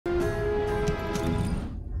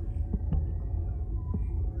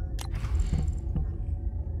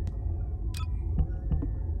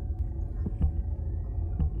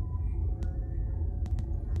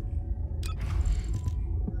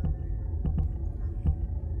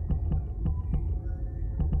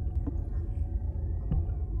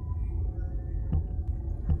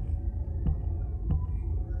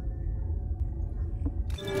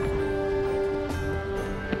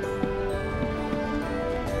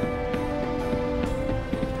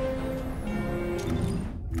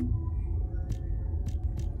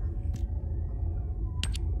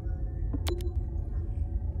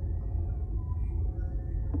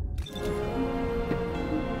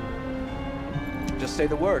Just say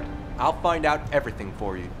the word. I'll find out everything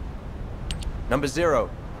for you. Number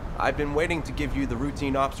 0, I've been waiting to give you the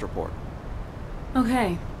routine ops report.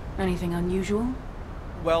 Okay. Anything unusual?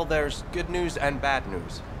 Well, there's good news and bad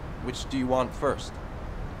news. Which do you want first?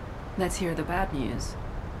 Let's hear the bad news.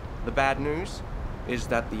 The bad news is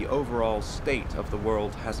that the overall state of the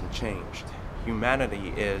world hasn't changed.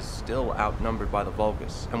 Humanity is still outnumbered by the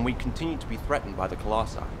Vulgus, and we continue to be threatened by the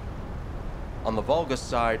Colossi. On the Vulgus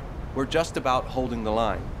side, we're just about holding the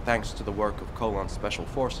line, thanks to the work of Colon's special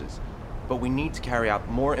forces. But we need to carry out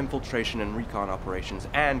more infiltration and recon operations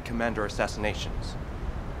and commander assassinations.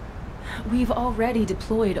 We've already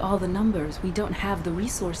deployed all the numbers. We don't have the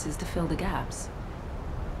resources to fill the gaps.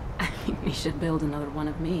 I think we should build another one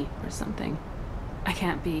of me, or something. I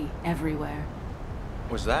can't be everywhere.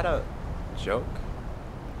 Was that a joke?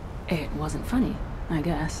 It wasn't funny, I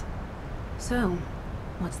guess. So,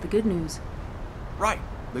 what's the good news? Right,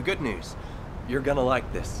 the good news. You're gonna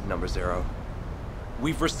like this, Number 0.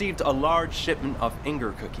 We've received a large shipment of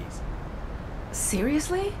Inger cookies.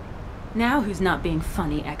 Seriously? Now who's not being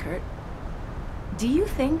funny, Eckert? Do you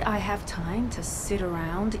think I have time to sit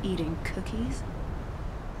around eating cookies?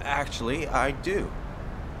 Actually, I do.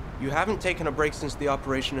 You haven't taken a break since the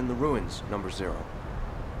operation in the ruins, Number 0.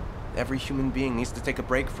 Every human being needs to take a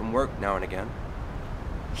break from work now and again.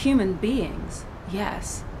 Human beings,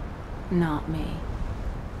 yes. Not me.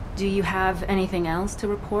 Do you have anything else to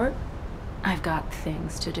report? I've got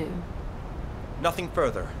things to do. Nothing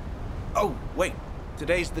further. Oh, wait.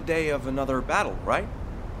 Today's the day of another battle, right?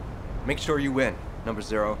 Make sure you win, Number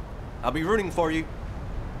 0. I'll be rooting for you.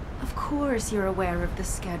 Of course you're aware of the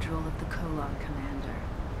schedule of the Colon Commander.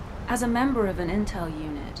 As a member of an intel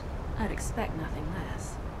unit, I'd expect nothing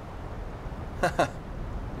less.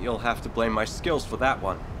 You'll have to blame my skills for that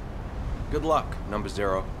one. Good luck, Number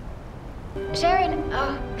 0. Sharen,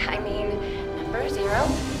 Number 0.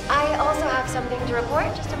 I also have something to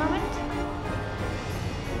report. Just a moment.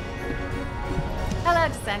 Hello,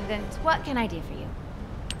 Descendant. What can I do for you?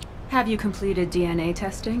 Have you completed DNA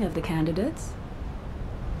testing of the candidates?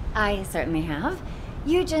 I certainly have.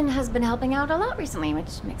 Eugen has been helping out a lot recently,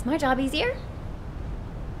 which makes my job easier.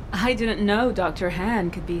 I didn't know Dr.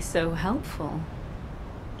 Han could be so helpful.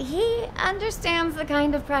 He understands the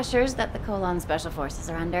kind of pressures that the Colon Special Forces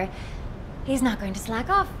are under. He's not going to slack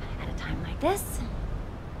off at a time like this.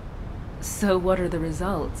 So what are the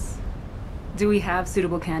results? Do we have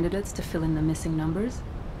suitable candidates to fill in the missing numbers?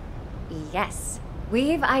 Yes.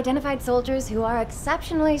 We've identified soldiers who are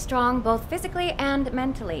exceptionally strong both physically and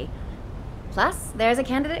mentally. Plus, there's a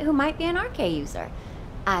candidate who might be an RK user.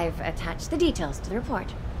 I've attached the details to the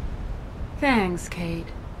report. Thanks, Kate.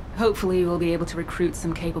 Hopefully we'll be able to recruit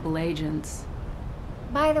some capable agents.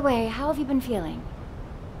 By the way, how have you been feeling?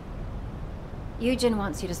 Eugen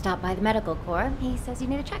wants you to stop by the medical corps. He says you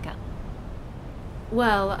need a checkup.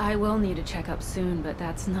 Well, I will need a checkup soon, but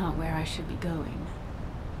that's not where I should be going.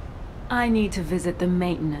 I need to visit the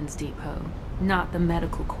maintenance depot, not the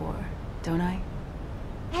medical corps, don't I?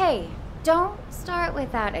 Hey, don't start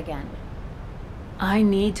with that again. I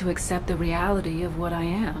need to accept the reality of what I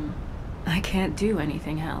am. I can't do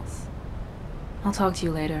anything else. I'll talk to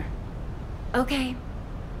you later. Okay,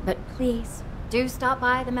 but please, do stop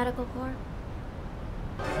by the medical corps.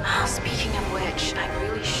 Speaking of which, I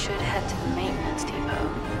really should head to the maintenance depot.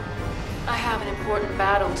 I have an important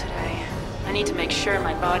battle today. I need to make sure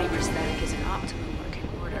my body prosthetic is in optimal working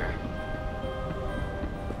order.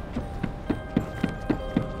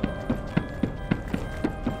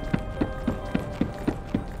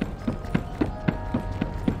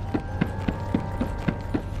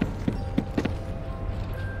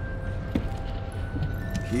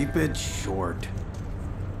 Keep it short.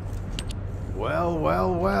 Well,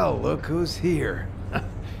 well, well, look who's here.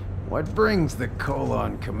 What brings the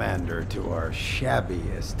Colon Commander to our shabby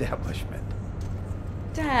establishment?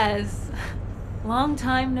 Des, long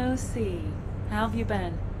time no see. How have you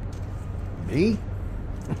been? Me?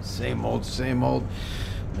 Same old,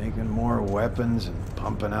 making more weapons and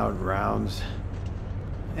pumping out rounds.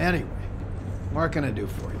 Anyway, what can I do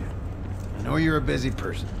for you? I know you're a busy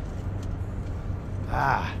person.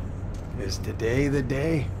 Ah, is today the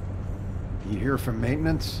day? You hear from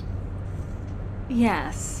maintenance?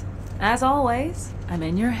 Yes. As always, I'm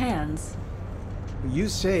in your hands. You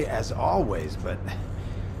say as always, but...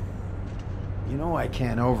 You know I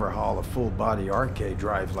can't overhaul a full-body arcade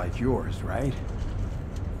drive like yours, right?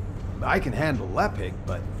 I can handle Lepig,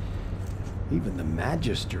 but... Even the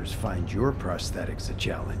Magisters find your prosthetics a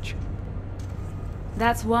challenge.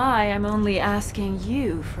 That's why I'm only asking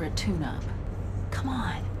you for a tune-up. Come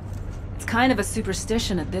on. It's kind of a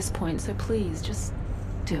superstition at this point, so please, just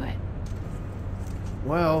do it.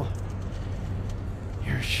 Well,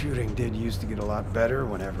 your shooting did used to get a lot better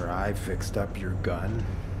whenever I fixed up your gun.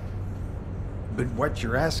 But what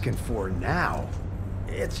you're asking for now,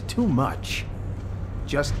 it's too much.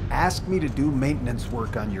 Just ask me to do maintenance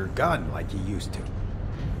work on your gun like you used to.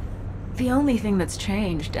 The only thing that's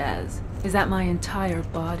changed, Des, is that my entire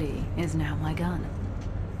body is now my gun.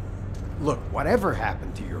 Look, whatever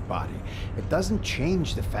happened to your body, it doesn't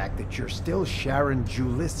change the fact that you're still Sharen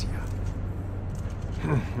Julicia.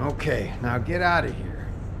 Okay, now get out of here,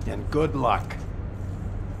 and good luck.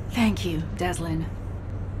 Thank you, Deslin.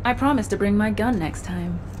 I promise to bring my gun next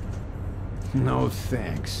time. No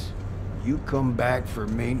thanks. You come back for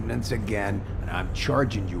maintenance again, and I'm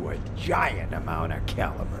charging you a giant amount of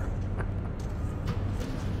caliber.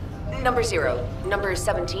 Number 0. Number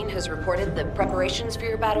 17 has reported that preparations for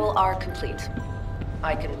your battle are complete.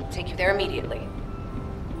 I can take you there immediately.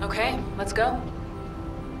 Okay, let's go.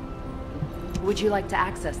 Would you like to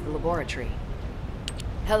access the laboratory?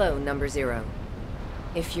 Hello, Number 0.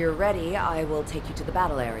 If you're ready, I will take you to the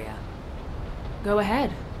battle area. Go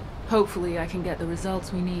ahead. Hopefully I can get the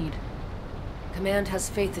results we need. Command has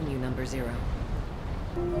faith in you, Number 0.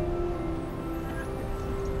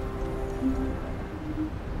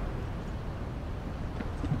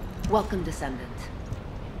 Welcome, Descendant.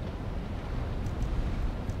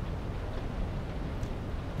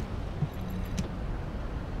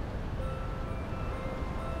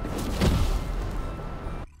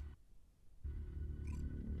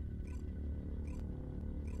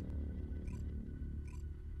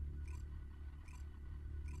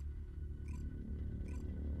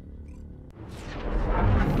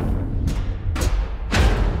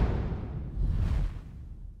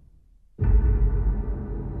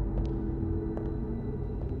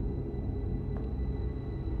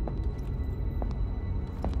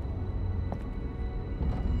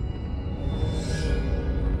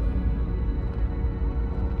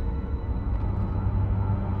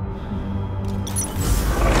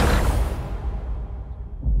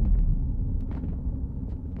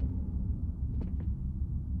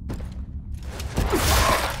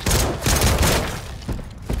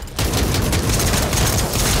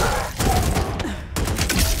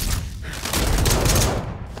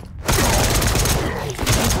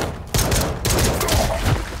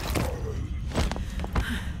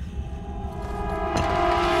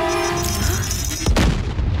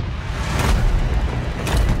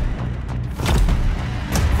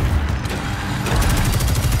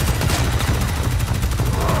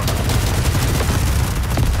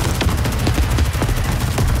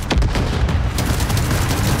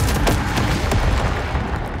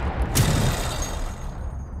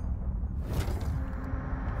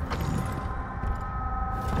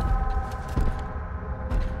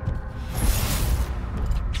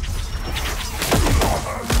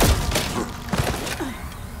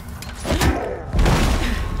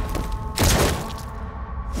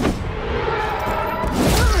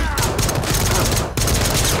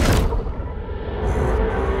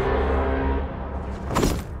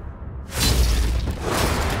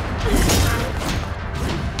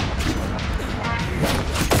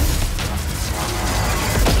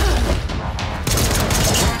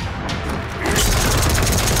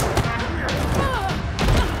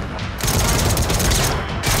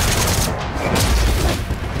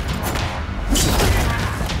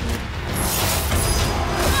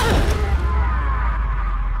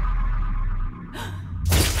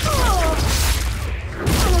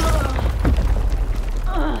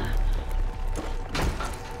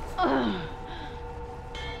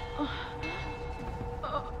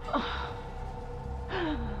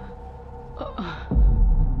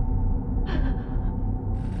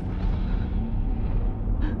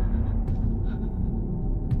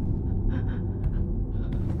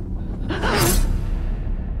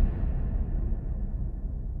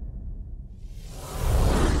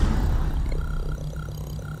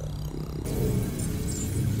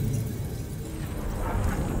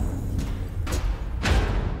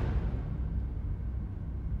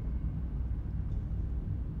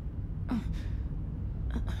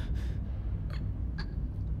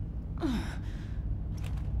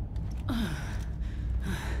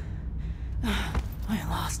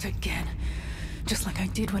 Again, just like I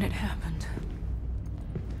did when it happened.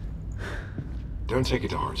 Don't take it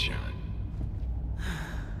to heart, Sharen.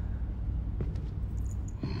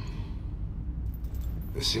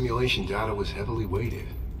 The simulation data was heavily weighted.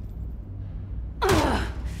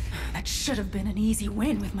 That should have been an easy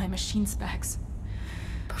win with my machine specs.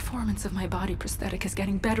 Performance of my body prosthetic is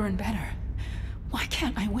getting better and better. Why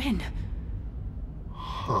can't I win?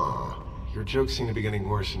 Huh. Your jokes seem to be getting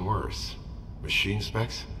worse and worse. Machine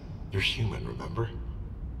specs? You're human, remember?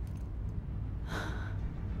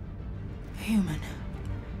 Human.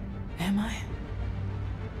 Am I?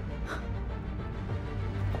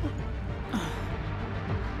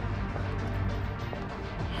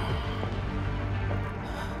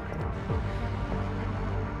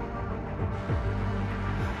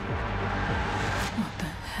 What the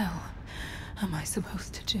hell am I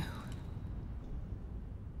supposed to do?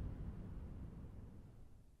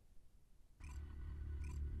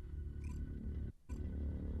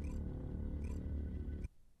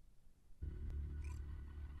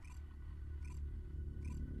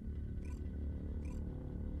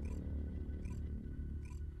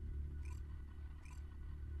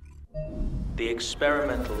 The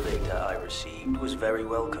experimental data I received was very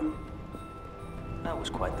welcome. That was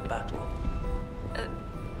quite the battle.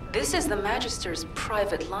 This is the Magister's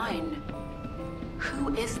private line.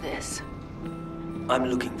 Who is this? I'm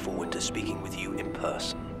looking forward to speaking with you in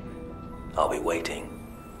person. I'll be waiting.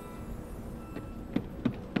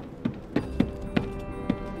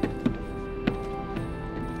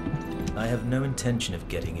 I have no intention of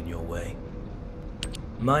getting in your way.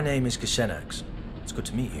 My name is Ksenax. It's good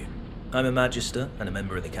to meet you. I'm a Magister and a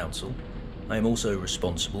member of the Council. I am also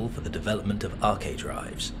responsible for the development of arcade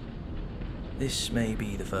drives. This may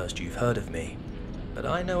be the first you've heard of me, but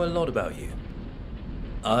I know a lot about you.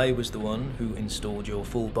 I was the one who installed your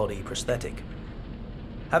full-body prosthetic.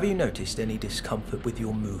 Have you noticed any discomfort with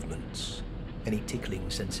your movements? Any tickling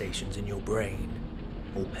sensations in your brain?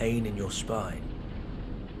 Or pain in your spine?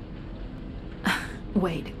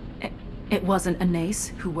 Wait, it wasn't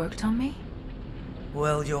Anais who worked on me?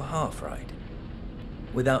 Well, you're half right.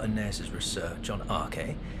 Without Anais' research on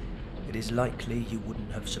Arche, it is likely you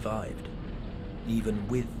wouldn't have survived, even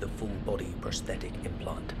with the full-body prosthetic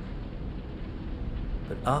implant.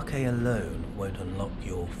 But Arche alone won't unlock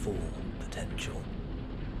your full potential.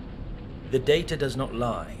 The data does not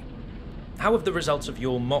lie. How have the results of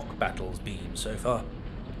your mock battles been so far?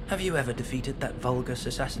 Have you ever defeated that Vulgus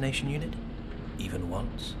assassination unit? Even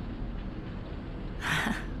once?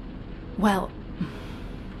 Well...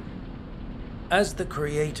 As the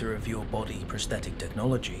creator of your body prosthetic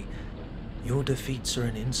technology, your defeats are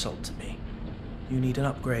an insult to me. You need an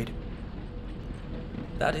upgrade.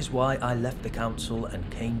 That is why I left the Council and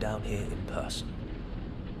came down here in person.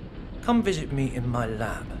 Come visit me in my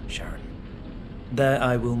lab, Sharen. There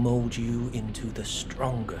I will mold you into the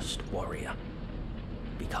strongest warrior.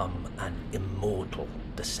 Become an immortal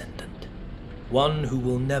descendant. One who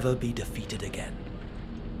will never be defeated again.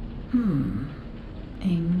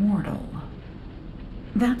 Immortal.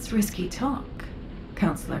 That's risky talk,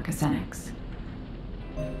 Counselor Ksenax.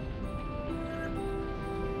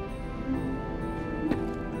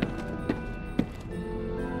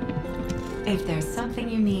 If there's something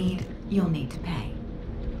you need, you'll need to pay.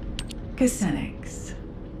 Ksenax,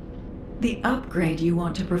 the upgrade you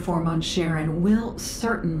want to perform on Sharen will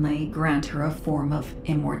certainly grant her a form of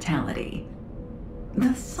immortality. The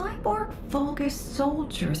cyborg Vulgus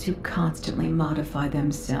soldiers who constantly modify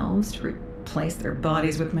themselves to replace their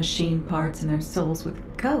bodies with machine parts and their souls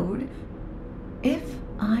with code, if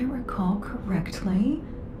I recall correctly,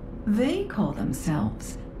 they call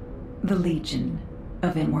themselves the Legion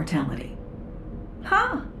of Immortality.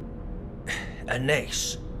 Huh?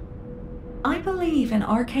 Anais. I believe an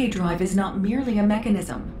arcade drive is not merely a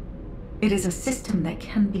mechanism. It is a system that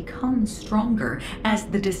can become stronger as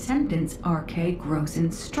the Descendant's arcade grows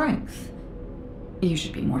in strength. You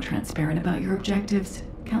should be more transparent about your objectives,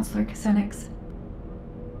 Counselor Ksenax.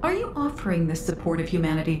 Are you offering this support of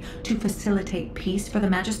humanity to facilitate peace for the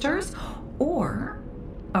Magisters? Or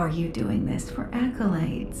are you doing this for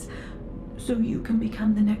accolades, so you can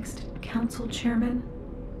become the next Council Chairman?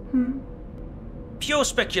 Pure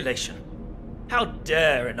speculation. How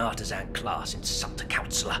dare an artisan class insult a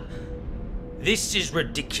councillor? This is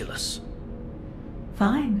ridiculous.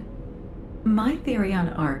 Fine. My theory on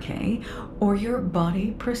Arche, or your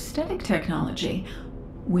body prosthetic technology.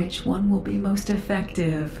 Which one will be most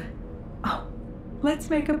effective? Oh,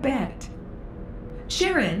 let's make a bet.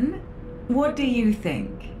 Sharen, what do you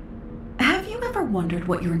think? Have you ever wondered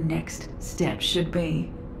what your next step should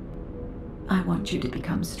be? I want you to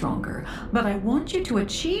become stronger, but I want you to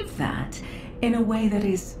achieve that in a way that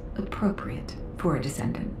is appropriate for a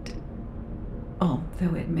descendant.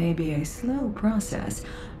 Although it may be a slow process,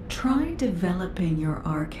 try developing your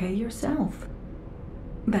Arche yourself.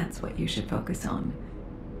 That's what you should focus on.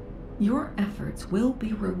 Your efforts will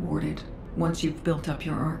be rewarded once you've built up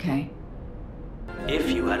your Arche. If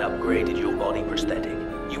you had upgraded your body prosthetic,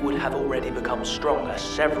 you would have already become stronger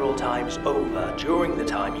several times over during the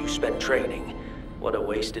time you spent training. What a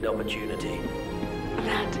wasted opportunity.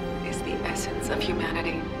 That is the essence of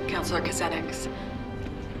humanity, Counselor Ksenax.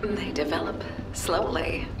 They develop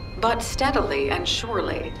slowly, but steadily and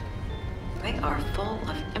surely. They are full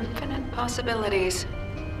of infinite possibilities,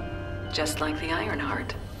 just like the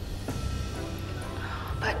Ironheart.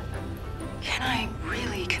 But can I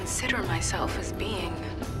really consider myself as being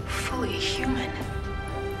fully human?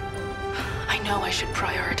 I know I should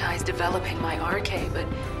prioritize developing my RK, but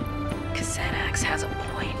Ksenax has a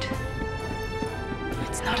point.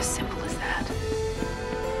 It's not as simple as that.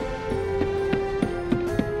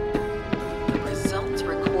 The results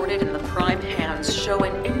recorded in the Prime hands show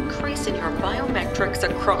an increase in your biometrics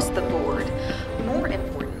across the board. More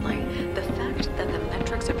importantly, the fact that the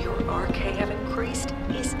metrics of your RK have increased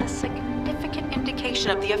is a significant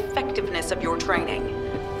indication of the effectiveness of your training.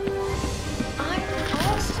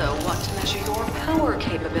 I also want to measure your power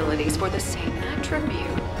capabilities for the same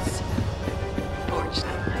attributes.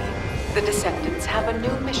 Fortunately, the Descendants have a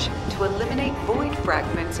new mission to eliminate void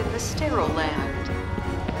fragments in the Sterile land.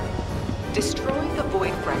 Destroy the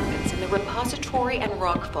void fragments in the repository and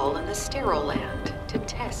rockfall in the Sterile land to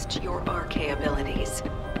test your RK abilities.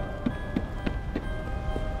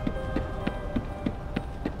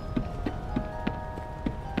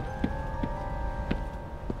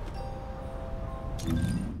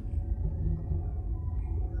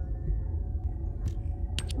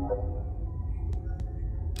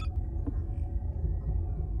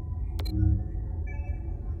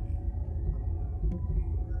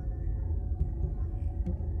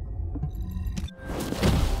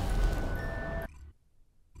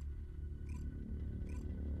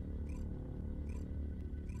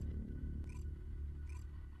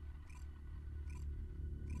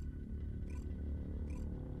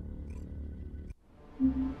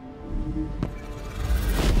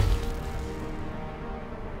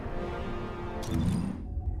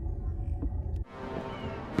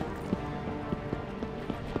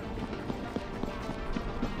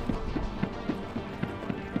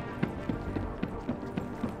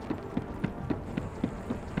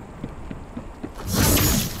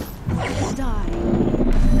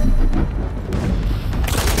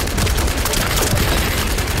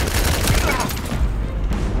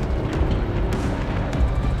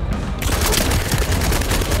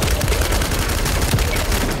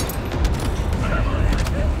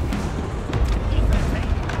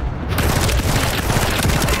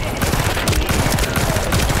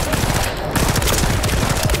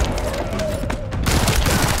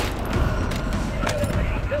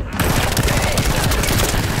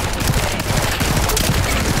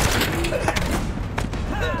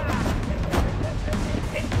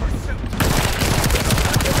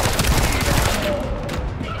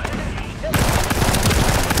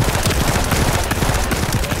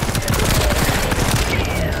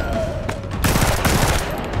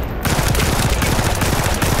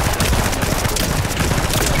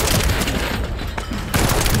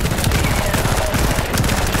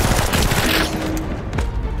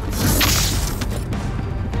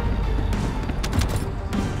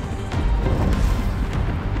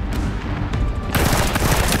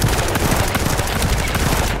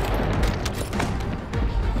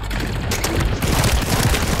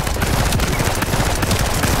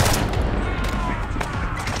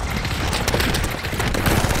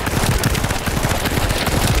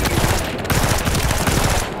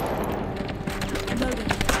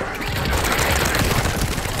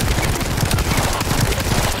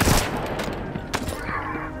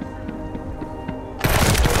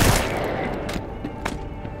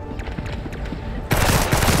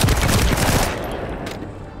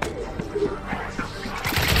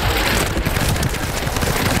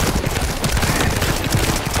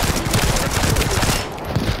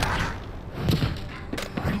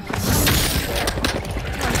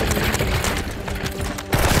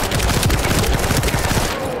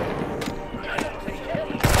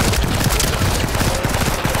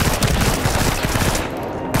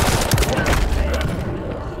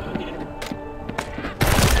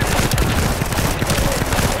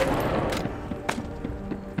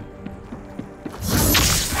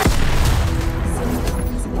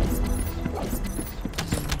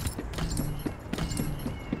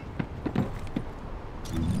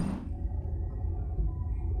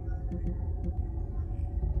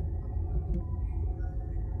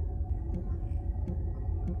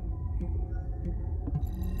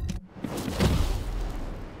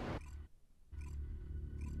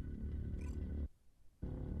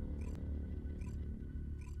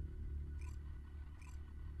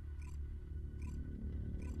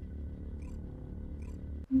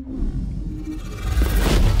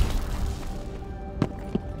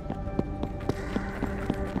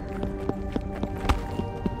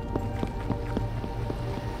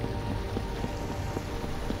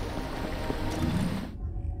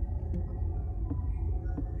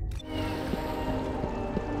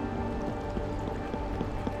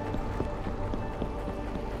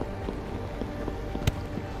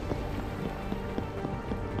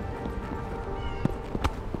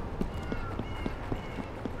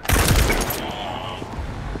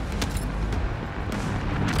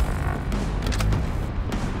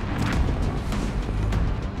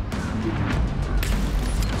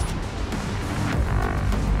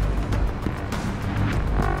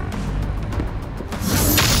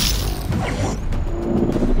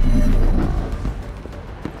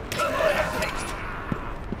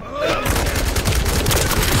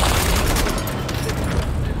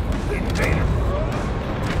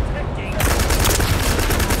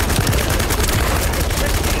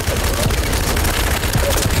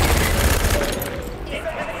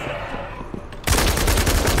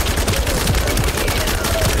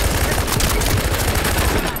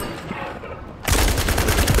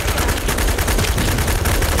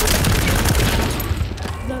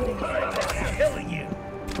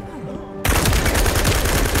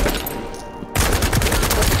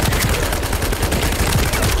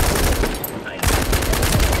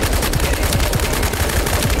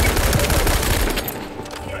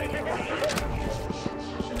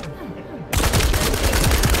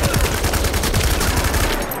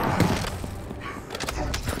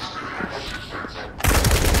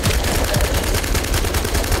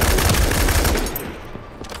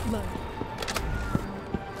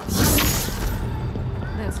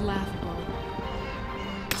 laughable.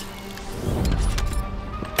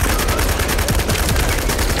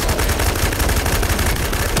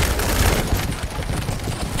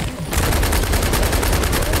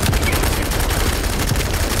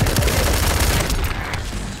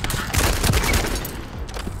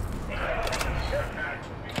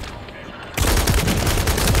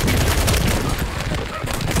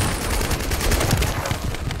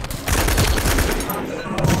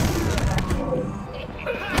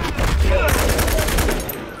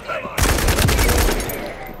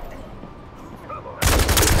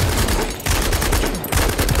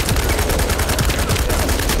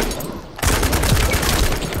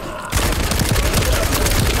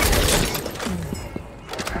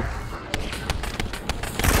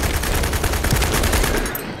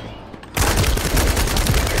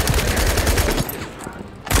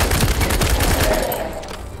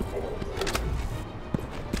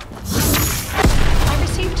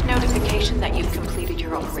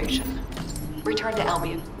 Return to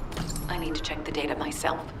Albion. I need to check the data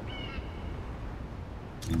myself.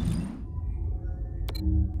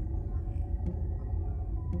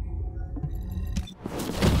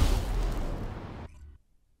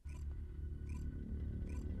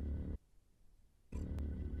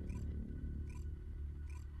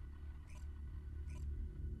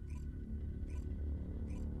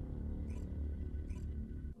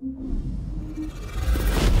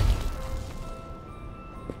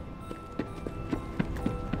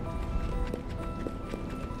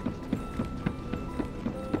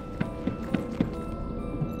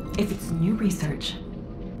 If it's new research,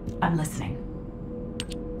 I'm listening.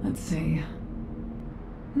 Let's see.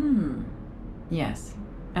 Yes,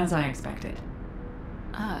 as I expected.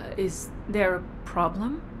 Is there a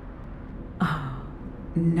problem?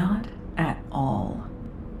 Not at all.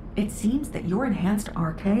 It seems that your enhanced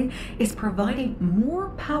RK is providing more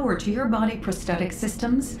power to your body prosthetic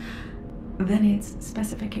systems than its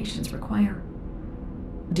specifications require.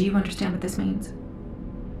 Do you understand what this means?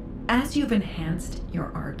 As you've enhanced your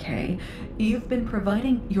RK, you've been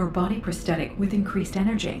providing your body prosthetic with increased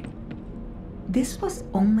energy. This was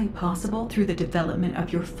only possible through the development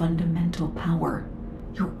of your fundamental power,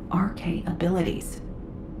 your RK abilities.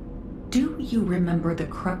 Do you remember the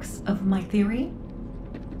crux of my theory?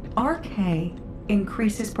 RK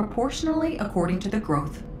increases proportionally according to the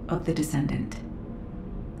growth of the Descendant.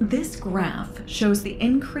 This graph shows the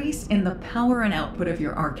increase in the power and output of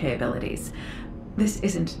your RK abilities. This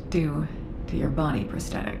isn't due to your body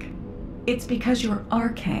prosthetic. It's because your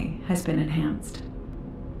RK has been enhanced.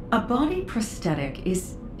 A body prosthetic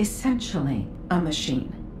is essentially a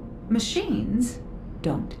machine. Machines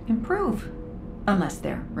don't improve unless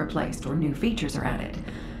they're replaced or new features are added.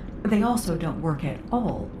 They also don't work at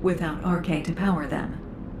all without RK to power them.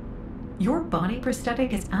 Your body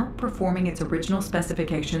prosthetic is outperforming its original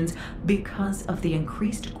specifications because of the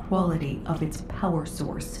increased quality of its power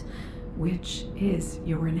source, which is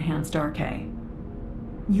your enhanced RK.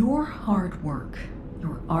 Your hard work,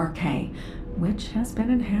 your RK, which has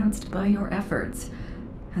been enhanced by your efforts,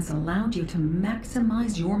 has allowed you to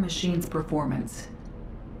maximize your machine's performance.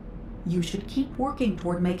 You should keep working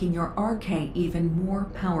toward making your RK even more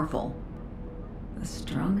powerful. The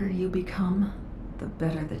stronger you become, the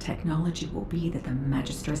better the technology will be that the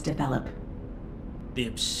Magisters develop. The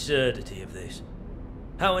absurdity of this.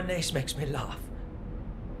 How Anais makes me laugh.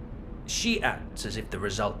 She acts as if the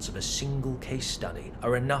results of a single case study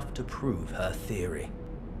are enough to prove her theory.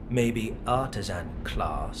 Maybe artisan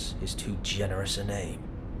class is too generous a name.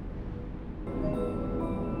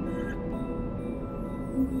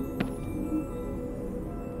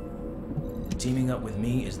 Teaming up with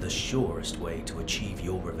me is the surest way to achieve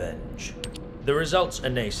your revenge. The results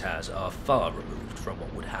Anais has are far removed from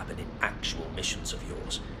what would happen in actual missions of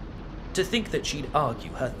yours. To think that she'd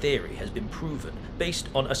argue her theory has been proven based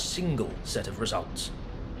on a single set of results.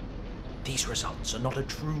 These results are not a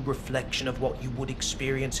true reflection of what you would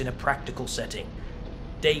experience in a practical setting.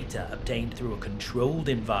 Data obtained through a controlled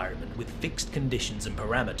environment with fixed conditions and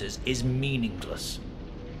parameters is meaningless.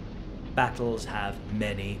 Battles have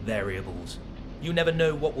many variables. You never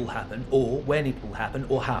know what will happen, or when it will happen,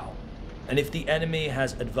 or how. And if the enemy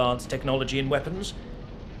has advanced technology and weapons,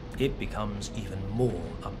 it becomes even more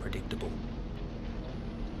unpredictable.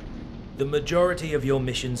 The majority of your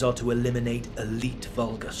missions are to eliminate elite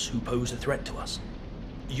Vulgus who pose a threat to us.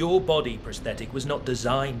 Your body prosthetic was not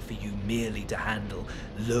designed for you merely to handle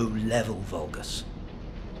low-level Vulgus.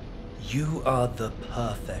 You are the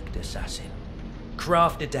perfect assassin,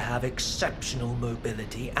 crafted to have exceptional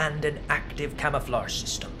mobility and an active camouflage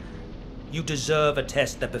system. You deserve a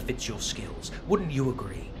test that befits your skills, wouldn't you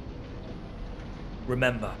agree?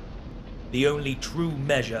 Remember, the only true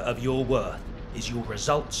measure of your worth is your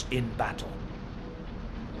results in battle.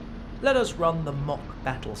 Let us run the mock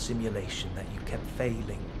battle simulation that you kept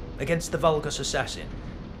failing against the Vulgus assassin.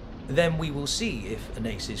 Then we will see if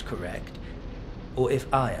Anais is correct, or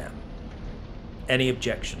if I am. Any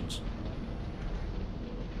objections?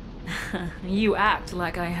 You act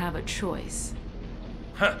like I have a choice.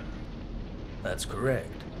 Huh. That's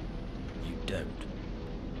correct. You don't.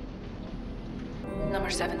 Number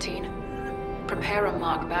 17. Prepare a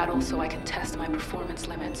mock battle so I can test my performance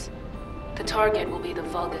limits. The target will be the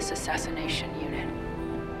Vulgus assassination unit.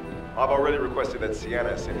 I've already requested that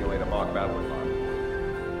Siena simulate a mock battle with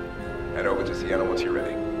mine. Head over to Siena once you're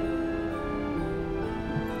ready.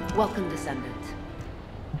 Welcome, Descendant.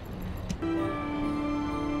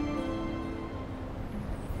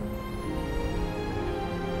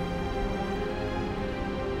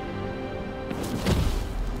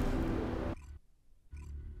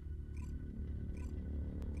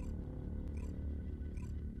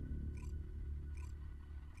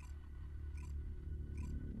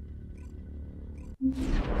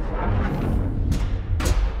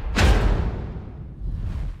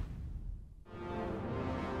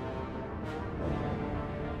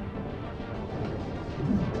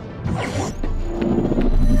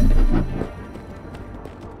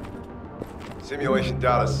 Simulation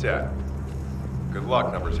data set. Good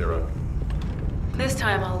luck, number 0. This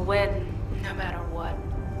time I'll win, no matter what.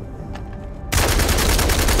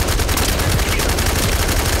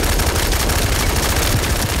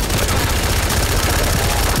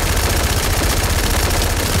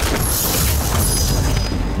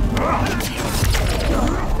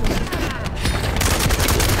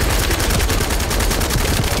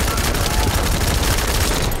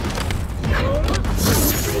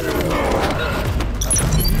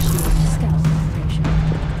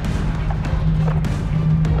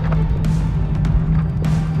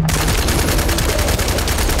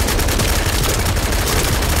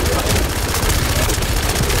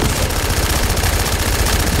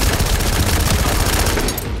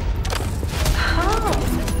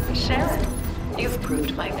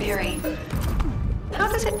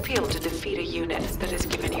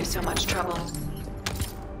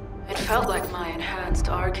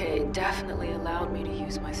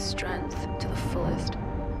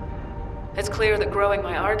 It's clear that growing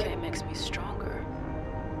my arcane makes me stronger.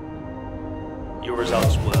 Your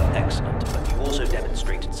results were excellent, but you also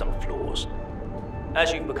demonstrated some flaws.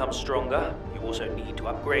 As you become stronger, you also need to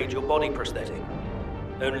upgrade your body prosthetic.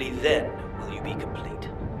 Only then will you be complete.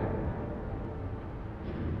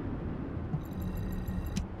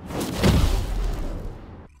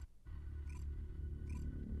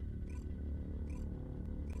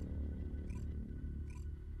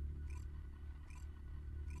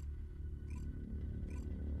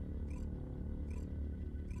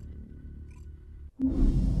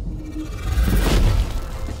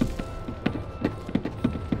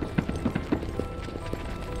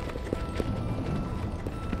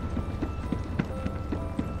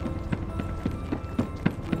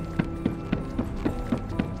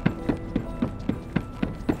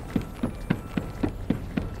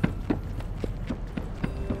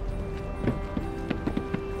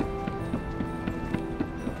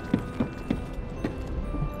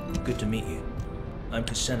 Good to meet you. I'm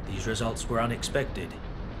Ksenax. These results were unexpected.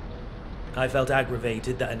 I felt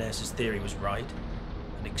aggravated that Anais' theory was right,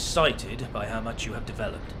 and excited by how much you have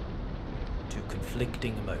developed. Two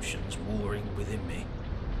conflicting emotions warring within me.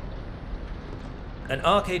 An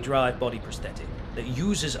arcade drive body prosthetic that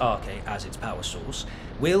uses arcade as its power source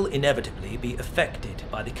will inevitably be affected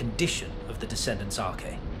by the condition of the Descendant's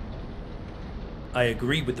arcade. I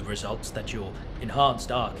agree with the results that your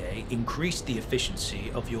enhanced arcade increased the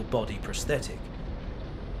efficiency of your body prosthetic.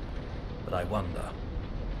 But I wonder,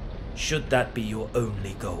 should that be your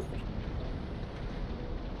only goal?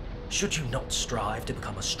 Should you not strive to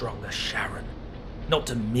become a stronger Sharen, not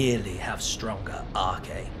to merely have stronger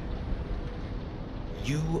arcade?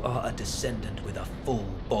 You are a Descendant with a full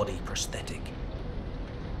body prosthetic.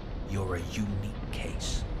 You're a unique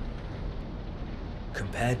case.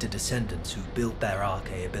 Compared to Descendants who built their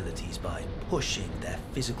arcade abilities by pushing their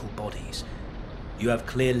physical bodies, you have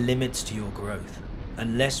clear limits to your growth,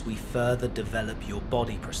 unless we further develop your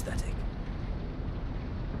body prosthetic.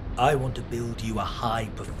 I want to build you a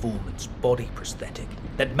high-performance body prosthetic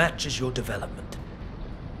that matches your development.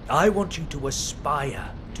 I want you to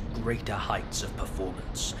aspire to greater heights of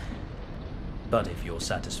performance. But if you're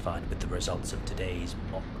satisfied with the results of today's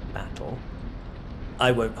mock battle,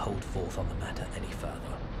 I won't hold forth on the matter any further.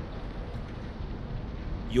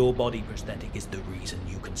 Your body prosthetic is the reason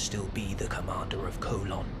you can still be the commander of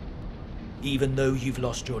Colon. Even though you've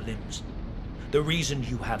lost your limbs. The reason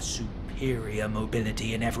you have superior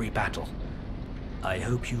mobility in every battle. I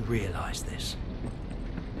hope you realize this.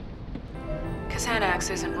 Ksenax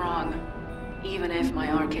isn't wrong. Even if my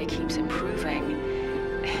RK keeps improving,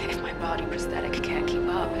 if my body prosthetic can't keep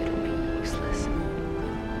up, it'll be useless.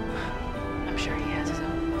 I'm sure he has his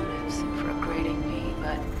own motives for upgrading me,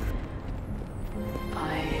 but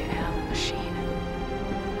I am a machine.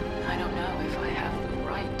 I don't know if I have the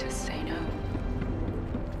right to say no.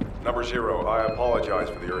 Number 0, I apologize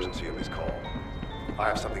for the urgency of this call. I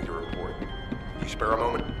have something to report. Can you spare a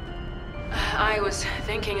moment? I was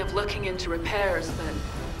thinking of looking into repairs, but...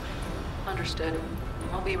 Understood.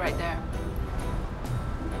 I'll be right there.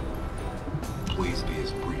 Please be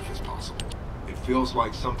as brief as possible. It feels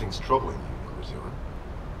like something's troubling you, Number 0.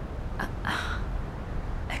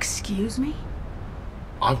 Excuse me?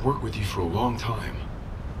 I've worked with you for a long time.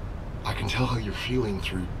 I can tell how you're feeling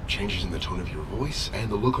through changes in the tone of your voice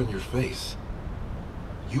and the look on your face.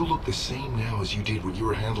 You look the same now as you did when you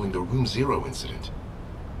were handling the Room 0 incident.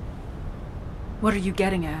 What are you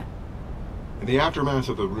getting at? In the aftermath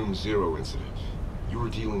of the Room 0 incident, you were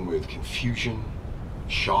dealing with confusion,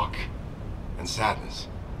 shock, and sadness.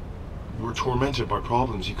 You were tormented by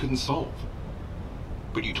problems you couldn't solve.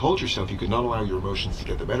 But you told yourself you could not allow your emotions to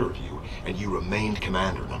get the better of you, and you remained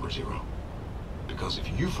Commander, Number 0. Because if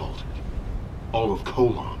you faltered, all of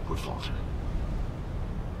Colon would falter.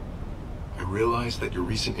 I realize that your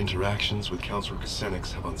recent interactions with Counselor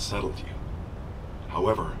Ksenax have unsettled you.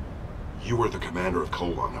 However, you are the commander of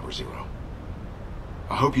Colon, Number 0.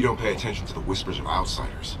 I hope you don't pay attention to the whispers of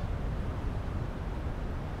outsiders.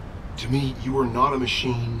 To me, you are not a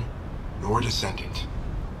machine, nor a descendant.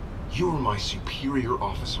 You are my superior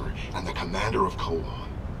officer and the commander of Colon.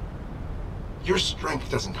 Your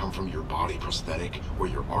strength doesn't come from your body prosthetic or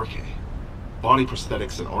your RK. Body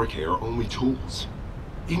prosthetics and RK are only tools.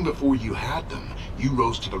 Even before you had them, you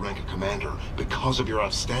rose to the rank of commander because of your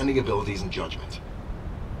outstanding abilities and judgment.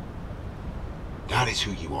 That is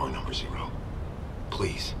who you are, Number 0.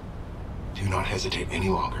 Please, do not hesitate any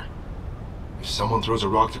longer. If someone throws a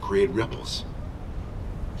rock to create ripples,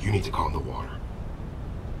 you need to calm the water.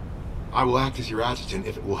 I will act as your adjutant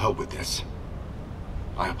if it will help with this.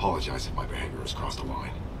 I apologize if my behavior has crossed the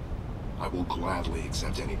line. I will gladly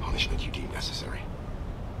accept any punishment you deem necessary.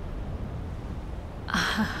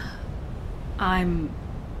 I'm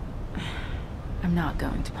not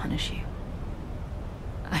going to punish you.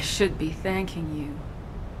 I should be thanking you.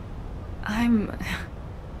 I'm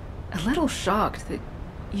a little shocked that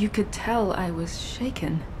you could tell I was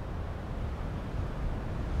shaken.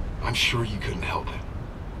 I'm sure you couldn't help it.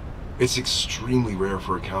 It's extremely rare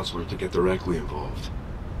for a counselor to get directly involved.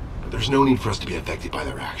 But there's no need for us to be affected by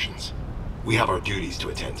their actions. We have our duties to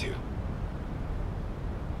attend to.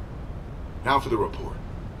 Now for the report.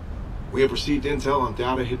 We have received intel on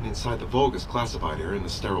data hidden inside the Vulgus classified area in the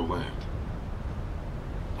Sterile land.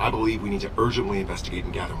 I believe we need to urgently investigate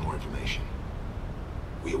and gather more information.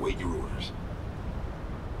 We await your orders.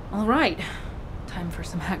 All right. Time for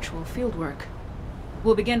some actual field work.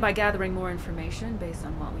 We'll begin by gathering more information based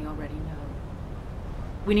on what we already know.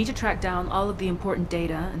 We need to track down all of the important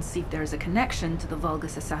data and see if there is a connection to the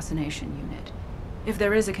Vulgus assassination unit. If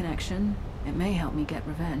there is a connection, it may help me get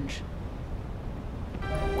revenge.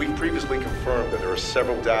 We've previously confirmed that there are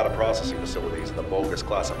several data processing facilities in the Vulgus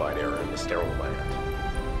classified area in the Sterile land.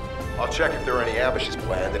 I'll check if there are any ambushes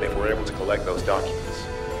planned and if we're able to collect those documents.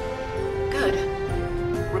 Good.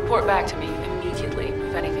 Report back to me immediately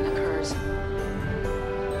if anything occurs.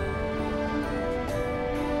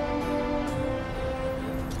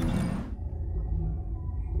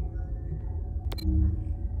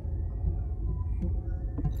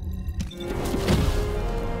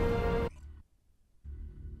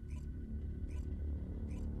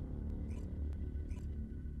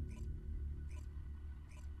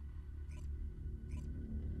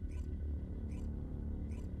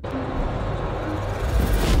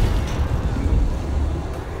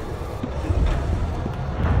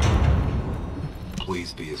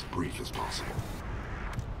 Please be as brief as possible.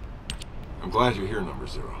 I'm glad you're here, Number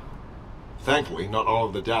 0. Thankfully, not all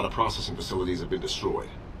of the data processing facilities have been destroyed.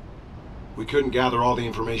 We couldn't gather all the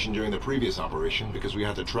information during the previous operation because we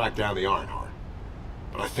had to track down the Ironheart.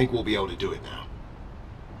 But I think we'll be able to do it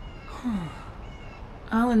now.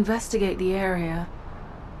 I'll investigate the area.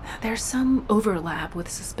 There's some overlap with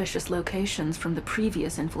suspicious locations from the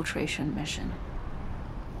previous infiltration mission.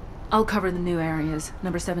 I'll cover the new areas.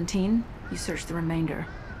 Number 17, you search the remainder.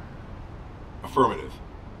 Affirmative.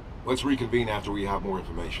 Let's reconvene after we have more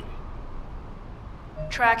information.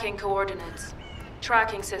 Tracking coordinates.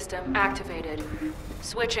 Tracking system activated.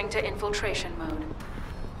 Switching to infiltration mode.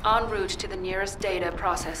 En route to the nearest data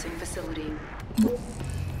processing facility.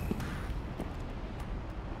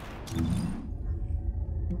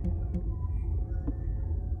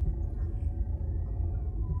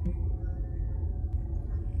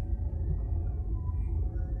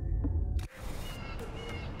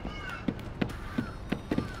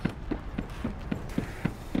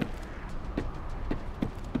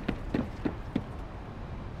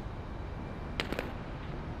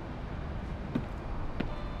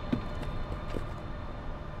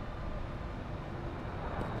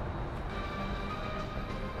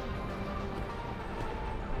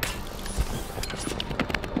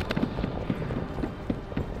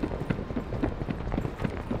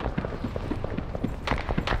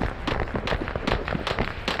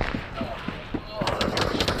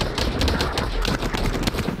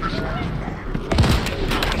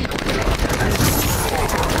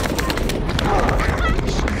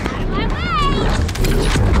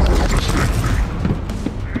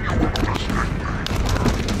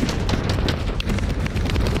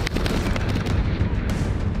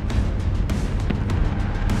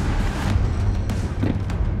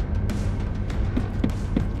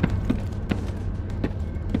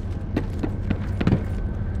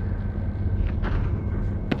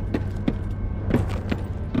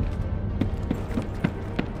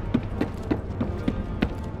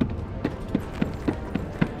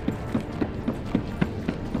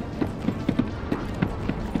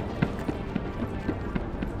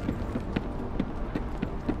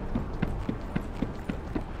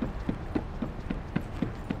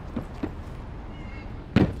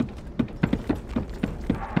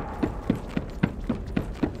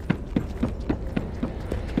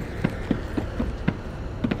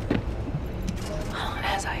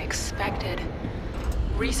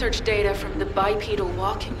 Research data from the bipedal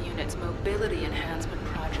walking unit's mobility enhancement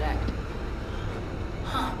project.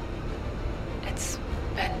 Huh. It's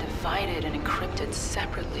been divided and encrypted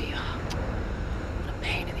separately. What a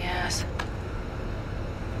pain in the ass.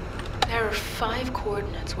 There are 5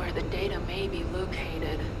 coordinates where the data may be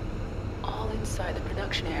located, all inside the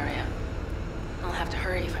production area. I'll have to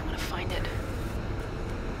hurry if I want to find it.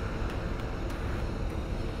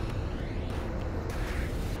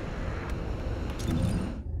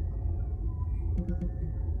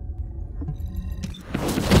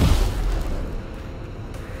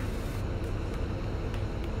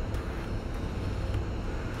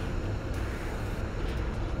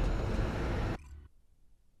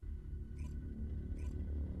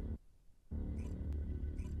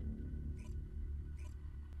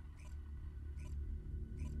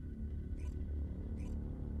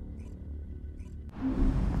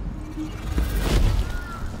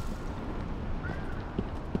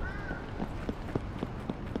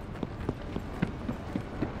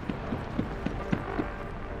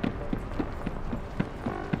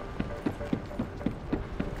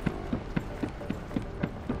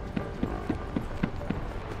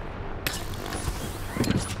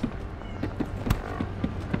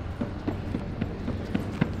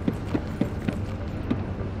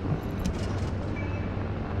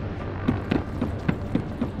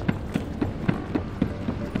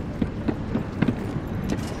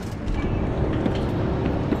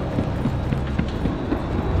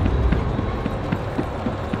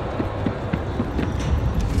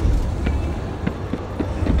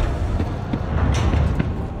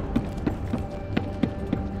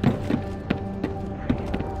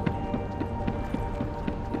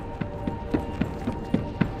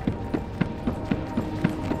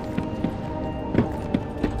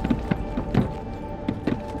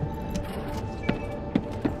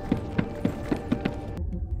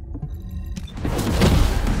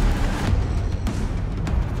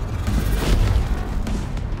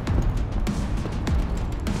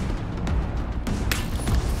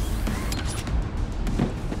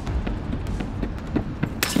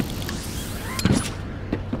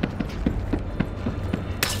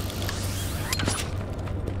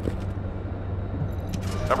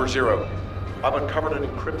 Number 0, I've uncovered an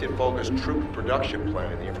encrypted Vulgus troop production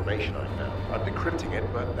plan in the information I found. I'm decrypting it,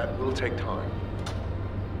 but that will take time.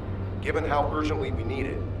 Given how urgently we need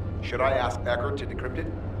it, should I ask Eckert to decrypt it?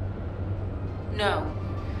 No.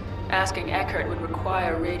 Asking Eckert would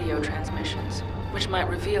require radio transmissions, which might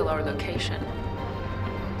reveal our location.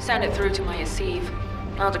 Send it through to my Asive.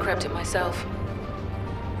 I'll decrypt it myself.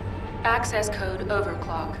 Access code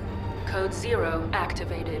overclock. Code 0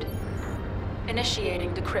 activated.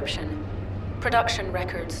 Initiating decryption. Production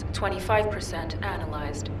records 25%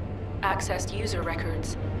 analyzed. Accessed user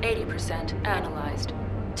records, 80% analyzed.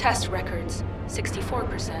 Test records,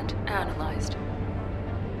 64% analyzed.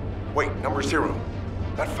 Wait, number 0.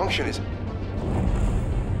 That function is...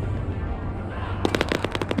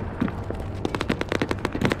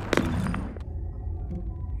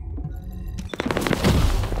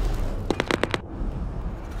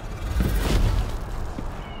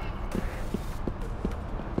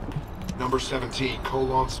 Number 17,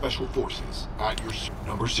 Colon Special Forces, at your...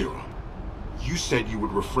 Number 0. You said you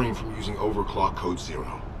would refrain from using overclock code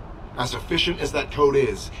 0. As efficient as that code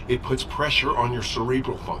is, it puts pressure on your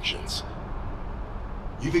cerebral functions.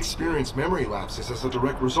 You've experienced memory lapses as a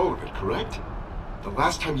direct result of it, correct? The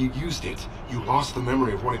last time you used it, you lost the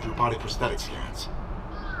memory of one of your body prosthetic scans.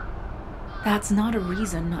 That's not a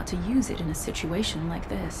reason not to use it in a situation like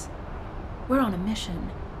this. We're on a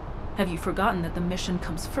mission. Have you forgotten that the mission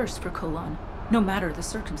comes first for Colon, no matter the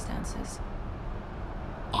circumstances?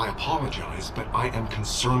 I apologize, but I am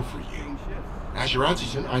concerned for you. As your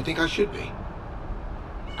adjutant, I think I should be.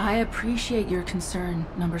 I appreciate your concern,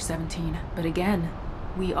 number 17, but again,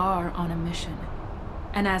 we are on a mission.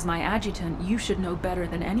 And as my adjutant, you should know better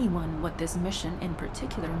than anyone what this mission in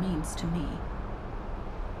particular means to me.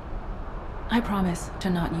 I promise to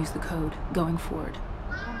not use the code going forward,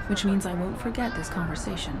 which means I won't forget this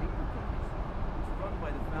conversation.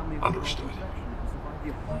 Understood.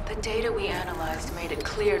 The data we analyzed made it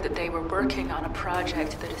clear that they were working on a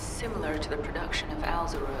project that is similar to the production of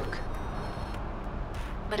Alzarok.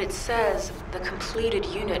 But it says the completed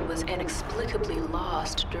unit was inexplicably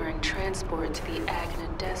lost during transport to the Agna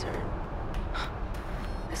Desert.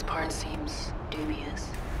 This part seems dubious.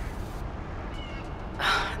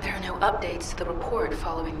 There are no updates to the report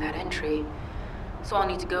following that entry, so I'll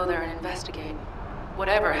need to go there and investigate.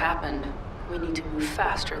 Whatever happened, we need to move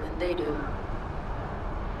faster than they do.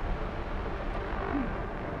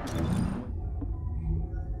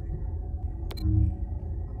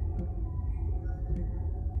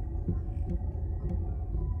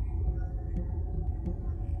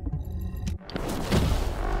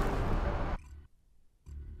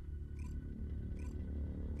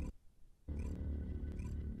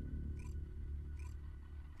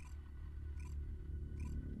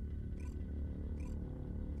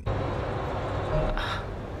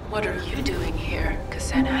 What are you doing here,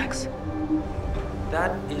 Ksenax?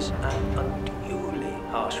 That is an unduly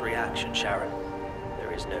harsh reaction, Sharen.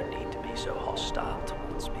 There is no need to be so hostile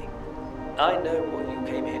towards me. I know what you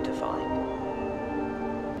came here to find.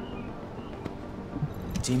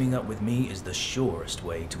 Teaming up with me is the surest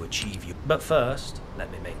way to achieve you. But first,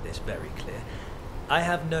 let me make this very clear. I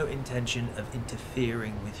have no intention of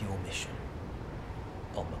interfering with your mission.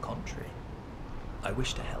 On the contrary, I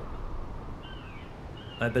wish to help.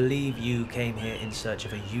 I believe you came here in search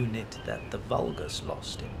of a unit that the Vulgus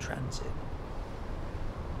lost in transit.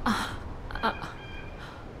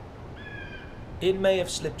 It may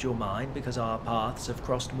have slipped your mind because our paths have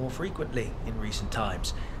crossed more frequently in recent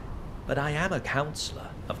times, but I am a counselor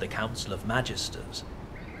of the Council of Magisters.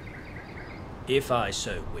 If I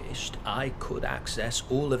so wished, I could access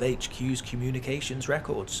all of HQ's communications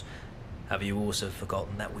records. Have you also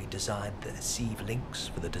forgotten that we designed the Sieve links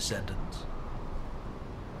for the Descendants?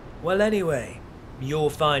 Well, anyway,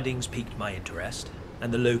 your findings piqued my interest,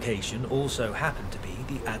 and the location also happened to be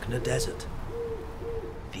the Agna Desert.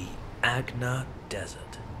 The Agna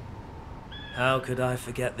Desert. How could I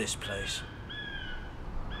forget this place?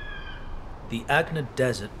 The Agna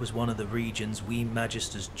Desert was one of the regions we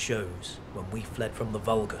Magisters chose when we fled from the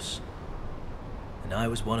Vulgus, and I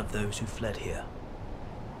was one of those who fled here.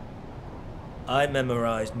 I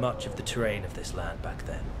memorized much of the terrain of this land back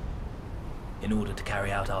then, in order to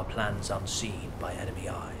carry out our plans unseen by enemy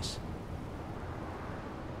eyes.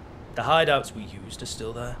 The hideouts we used are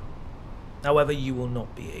still there. However, you will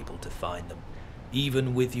not be able to find them,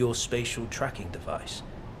 even with your spatial tracking device.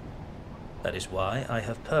 That is why I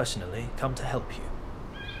have personally come to help you.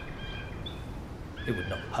 It would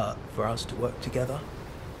not hurt for us to work together.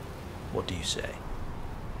 What do you say?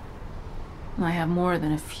 I have more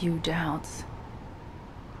than a few doubts.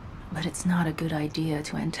 But it's not a good idea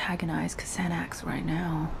to antagonize Ksenax right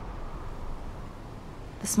now.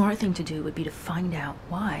 The smart thing to do would be to find out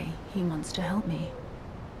why he wants to help me.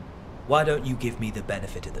 Why don't you give me the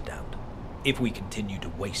benefit of the doubt? If we continue to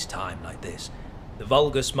waste time like this, the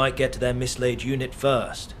Vulgus might get to their mislaid unit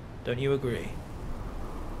first. Don't you agree?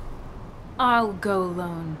 I'll go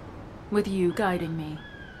alone, with you guiding me.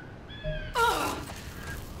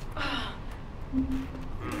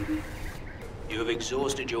 You have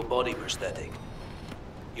exhausted your body prosthetic.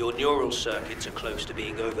 Your neural circuits are close to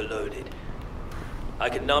being overloaded. I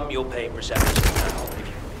can numb your pain receptors now, if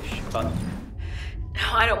you wish. but...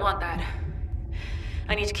 No, I don't want that.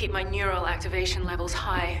 I need to keep my neural activation levels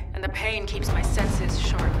high, and the pain keeps my senses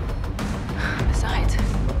sharp. Besides,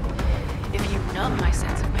 if you numb my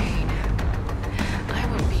sense of pain, I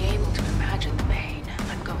won't be able to imagine the pain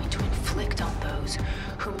I'm going to inflict on those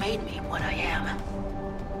who made me what I am.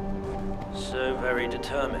 So very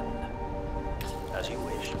determined. As you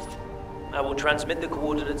wish. I will transmit the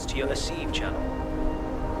coordinates to your Aceive channel.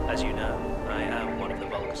 As you know, I am one of the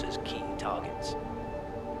Vulgus' key targets.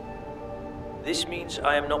 This means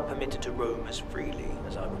I am not permitted to roam as freely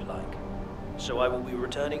as I would like, so I will be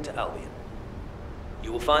returning to Albion.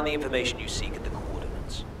 You will find the information you seek at the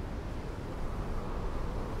coordinates.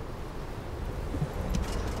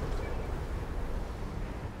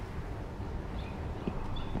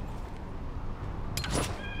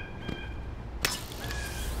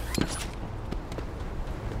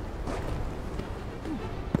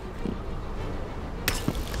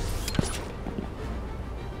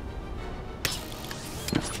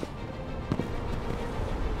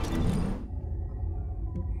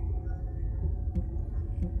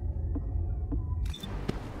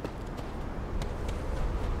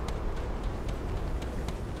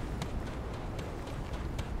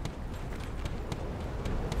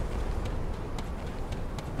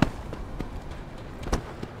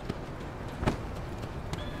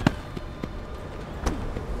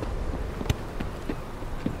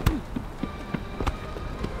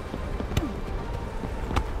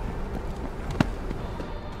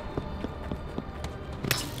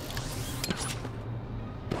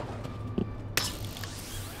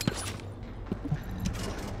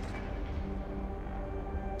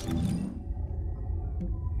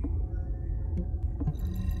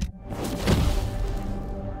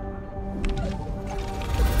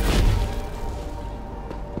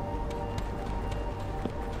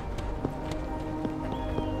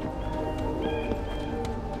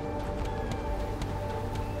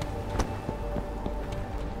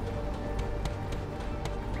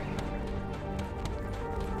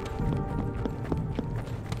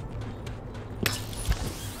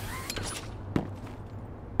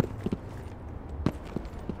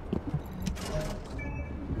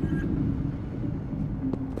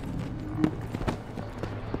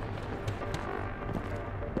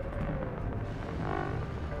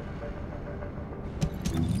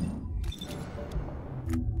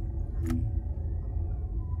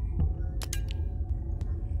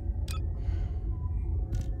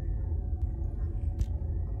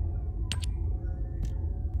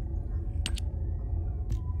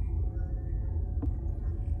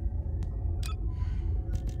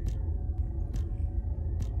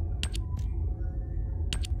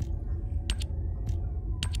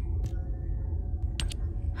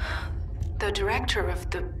 The director of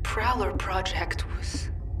the Prowler project was...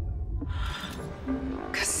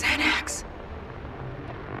 Ksenax.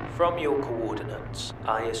 From your coordinates,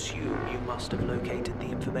 I assume you must have located the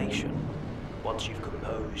information. Once you've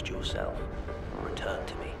composed yourself, return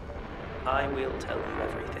to me. I will tell you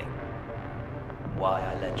everything. Why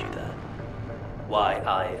I led you there. Why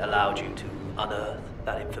I allowed you to unearth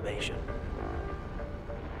that information.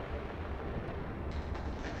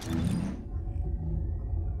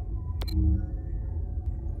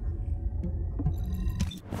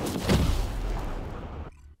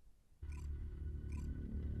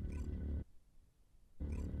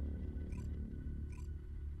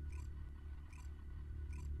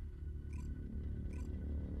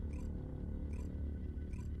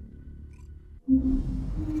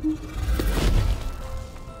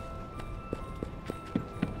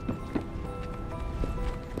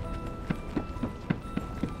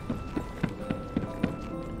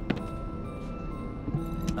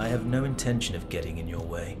 I have no intention of getting in your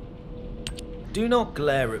way. Do not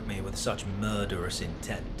glare at me with such murderous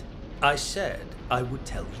intent. I said I would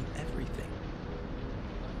tell you everything.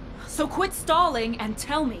 So quit stalling and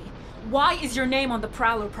tell me, why is your name on the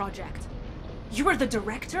Prowler project? You were the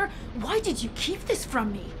director? Why did you keep this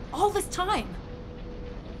from me all this time?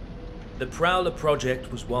 The Prowler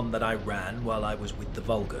project was one that I ran while I was with the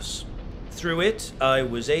Vulgus. Through it, I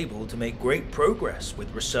was able to make great progress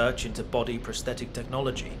with research into body prosthetic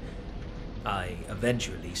technology. I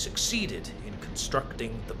eventually succeeded in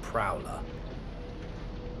constructing the Prowler.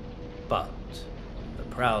 But the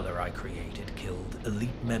Prowler I created killed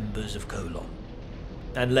elite members of Colon,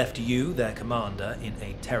 and left you, their commander, in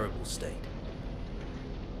a terrible state.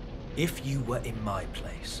 If you were in my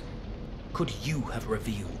place, could you have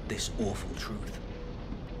revealed this awful truth?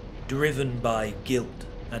 Driven by guilt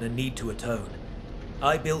and a need to atone,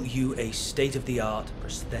 I built you a state-of-the-art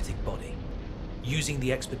prosthetic body. using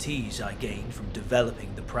the expertise I gained from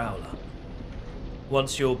developing the Prowler.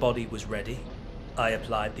 Once your body was ready, I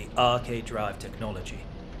applied the RK drive technology.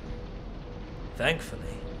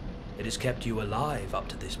 Thankfully, it has kept you alive up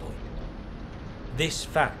to this point. This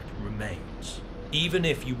fact remains, even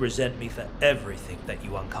if you resent me for everything that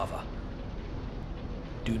you uncover.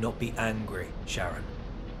 Do not be angry, Sharen.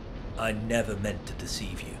 I never meant to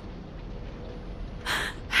deceive you.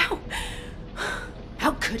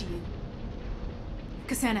 How could you?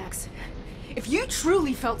 Ksenax, if you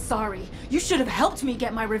truly felt sorry, you should have helped me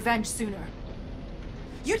get my revenge sooner.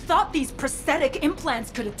 You thought these prosthetic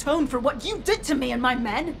implants could atone for what you did to me and my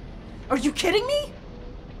men? Are you kidding me?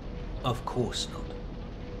 Of course not.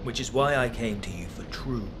 Which is why I came to you for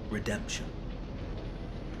true redemption.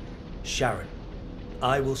 Sharen,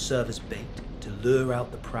 I will serve as bait to lure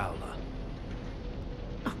out the Prowler.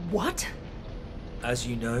 What? As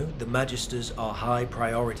you know, the Magisters are high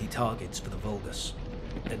priority targets for the Vulgus,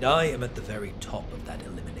 and I am at the very top of that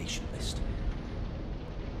elimination list.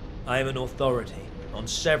 I am an authority on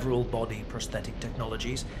several body prosthetic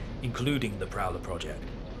technologies, including the Prowler project.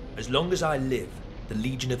 As long as I live, the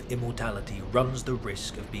Legion of Immortality runs the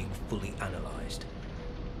risk of being fully analyzed.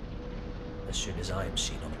 As soon as I am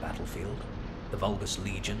seen on the battlefield, the Vulgus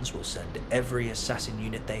legions will send every assassin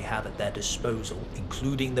unit they have at their disposal,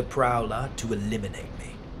 including the Prowler, to eliminate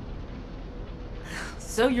me.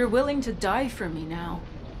 So you're willing to die for me now?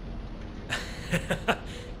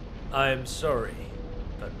 I am sorry,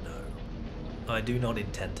 but no. I do not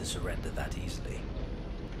intend to surrender that easily.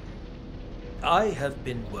 I have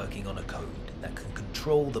been working on a code that can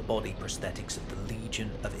control the body prosthetics of the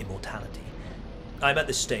Legion of Immortality. I'm at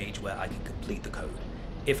the stage where I can complete the code,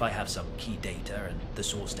 if I have some key data and the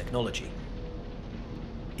source technology.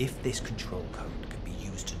 If this control code can be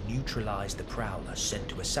used to neutralize the Prowler sent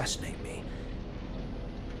to assassinate me,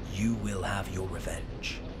 you will have your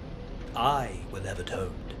revenge. I will have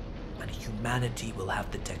atoned, and humanity will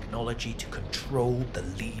have the technology to control the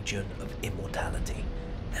Legion of Immortality.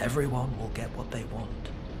 Everyone will get what they want.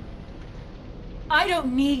 I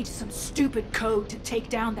don't need some stupid code to take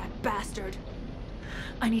down that bastard.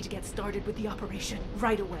 I need to get started with the operation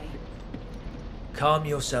right away. Calm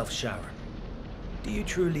yourself, Sharen. Do you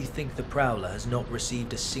truly think the Prowler has not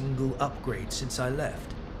received a single upgrade since I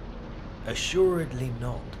left? Assuredly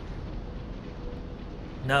not.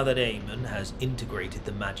 Now that Amon has integrated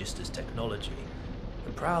the Magister's technology,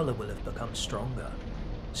 the Prowler will have become stronger,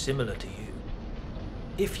 similar to you.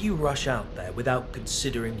 If you rush out there without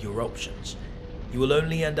considering your options, you will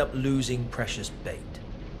only end up losing precious bait,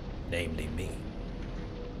 namely me.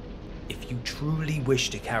 If you truly wish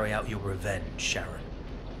to carry out your revenge, Sharen,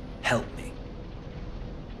 help me.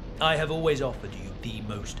 I have always offered you the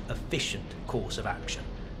most efficient course of action.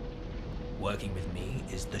 Working with me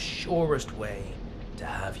is the surest way to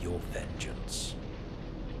have your vengeance.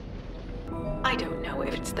 I don't know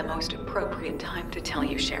if it's the most appropriate time to tell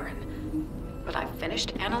you, Sharen, but I've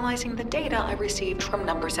finished analyzing the data I received from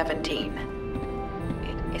number 17.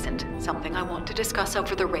 It isn't something I want to discuss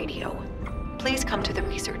over the radio. Please come to the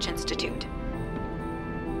Research Institute.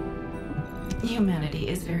 Humanity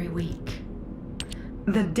is very weak.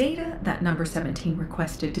 The data that number 17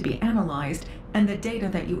 requested to be analyzed and the data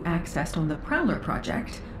that you accessed on the Prowler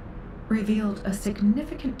project revealed a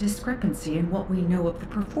significant discrepancy in what we know of the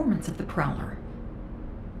performance of the Prowler.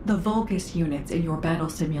 The Vulgus units in your battle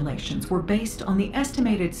simulations were based on the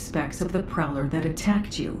estimated specs of the Prowler that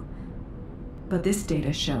attacked you. But this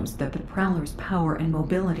data shows that the Prowler's power and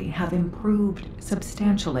mobility have improved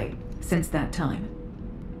substantially since that time.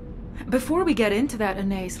 Before we get into that,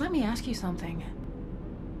 Anais, let me ask you something.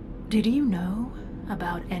 Did you know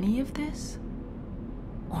about any of this?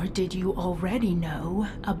 Or did you already know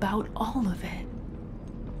about all of it?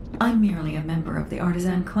 I'm merely a member of the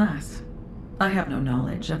artisan class. I have no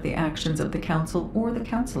knowledge of the actions of the Council or the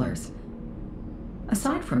Councilors.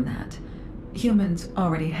 Aside from that, humans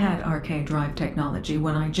already had RK drive technology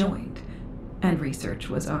when I joined, and research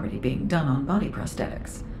was already being done on body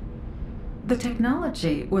prosthetics. The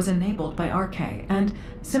technology was enabled by RK and,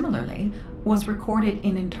 similarly, was recorded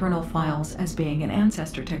in internal files as being an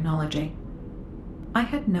ancestor technology. I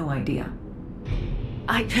had no idea.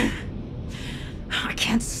 I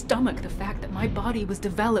can't stomach the fact that my body was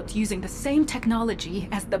developed using the same technology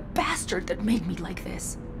as the bastard that made me like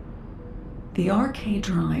this. The RK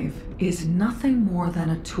drive is nothing more than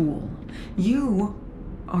a tool. You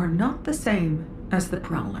are not the same as the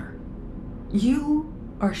Prowler. You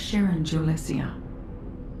are Sharen Julicia.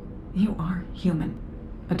 You are human,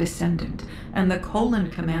 a descendant, and the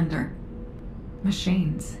Colon Commander.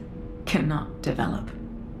 Machines cannot develop,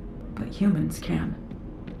 but humans can.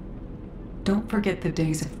 Don't forget the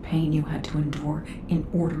days of pain you had to endure in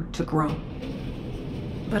order to grow.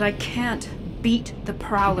 But I can't beat the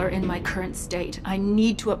Prowler in my current state. I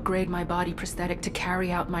need to upgrade my body prosthetic to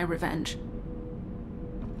carry out my revenge.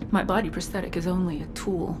 My body prosthetic is only a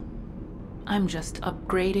tool. I'm just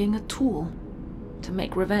upgrading a tool to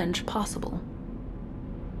make revenge possible.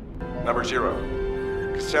 Number 0.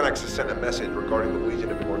 Ksenax has sent a message regarding the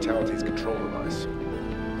Legion of Immortality's control device.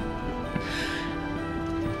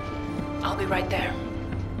 I'll be right there.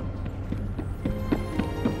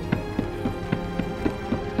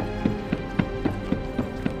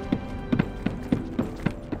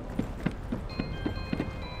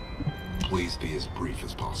 Please be as brief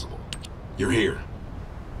as possible. You're here.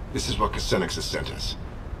 This is what Ksenax has sent us.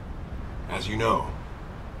 As you know,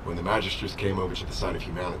 when the Magisters came over to the side of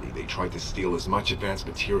humanity, they tried to steal as much advanced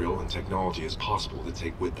material and technology as possible to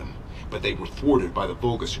take with them, but they were thwarted by the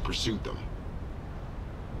Vulgus who pursued them.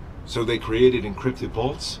 So they created encrypted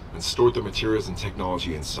vaults and stored the materials and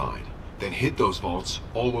technology inside, then hid those vaults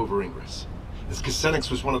all over Ingress. As Ksenax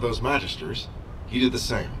was one of those Magisters, he did the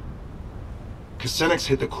same. Ksenax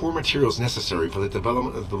hid the core materials necessary for the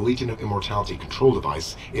development of the Legion of Immortality control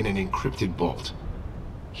device in an encrypted vault.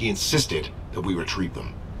 He insisted that we retrieve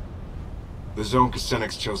them. The zone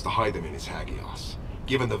Ksenax chose to hide them in is Hagios.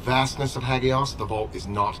 Given the vastness of Hagios, the vault is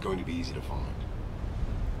not going to be easy to find.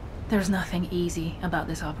 There's nothing easy about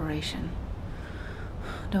this operation.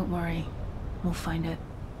 Don't worry, we'll find it.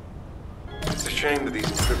 It's a shame that these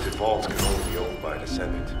encrypted vaults can only be owned by a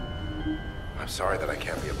Descendant. I'm sorry that I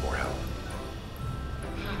can't be of more help.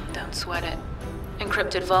 Don't sweat it.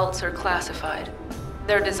 Encrypted vaults are classified.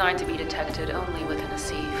 They're designed to be detected only within a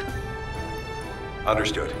sieve.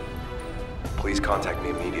 Understood. Please contact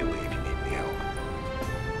me immediately if you need any help.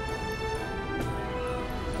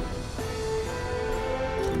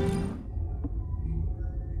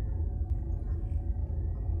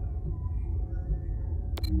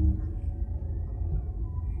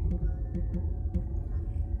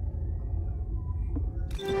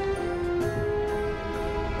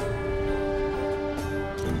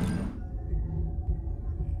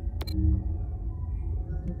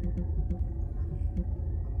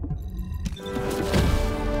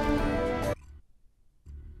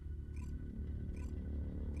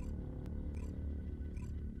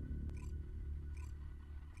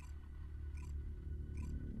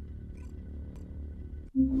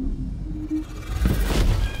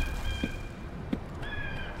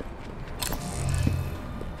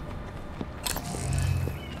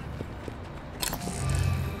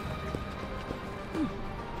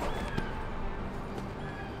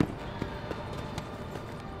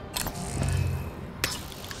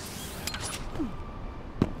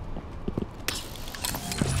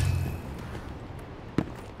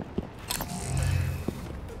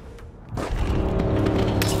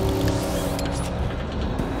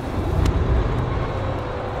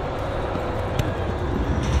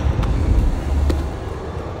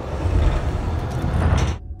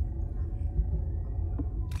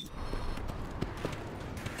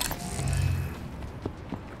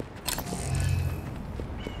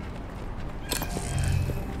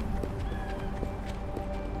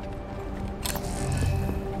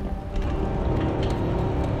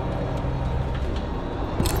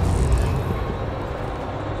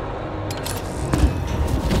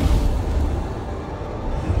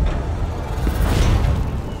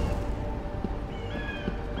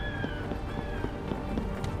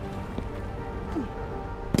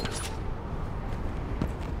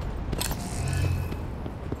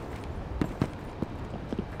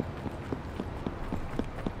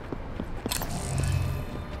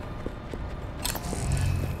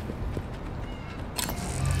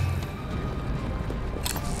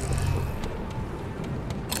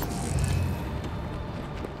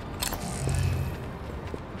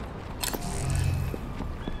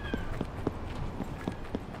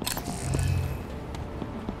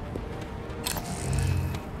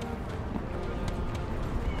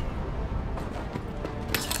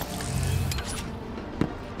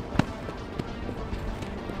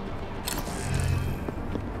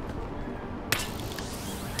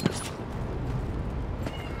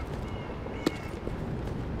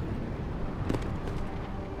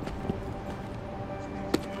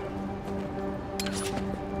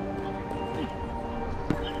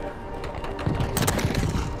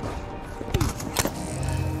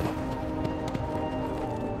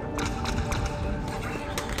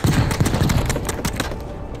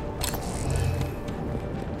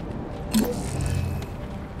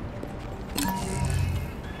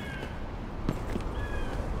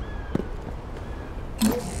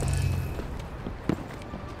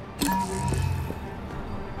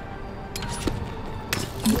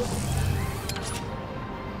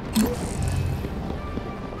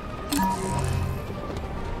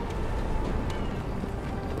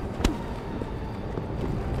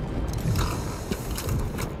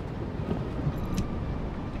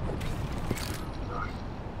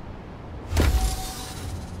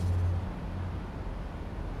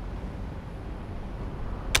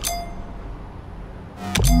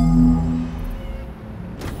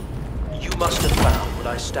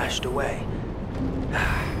 stashed away.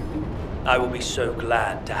 I will be so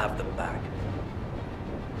glad to have them back.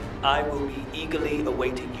 I will be eagerly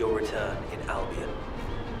awaiting your return in Albion.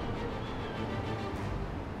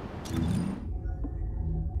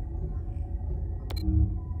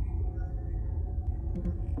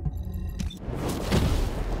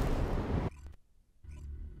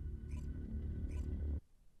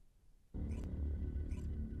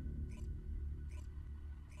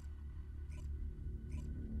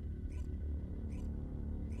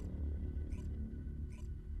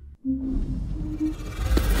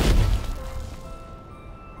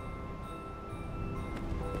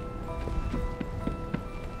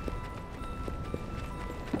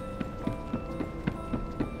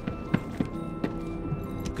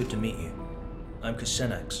 Good to meet you. I'm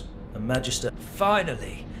Ksenax, a Magister.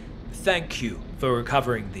 Finally! Thank you for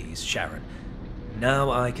recovering these, Sharen. Now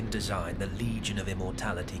I can design the Legion of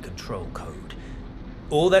Immortality control code.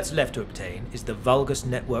 All that's left to obtain is the Vulgus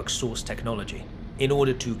network source technology, in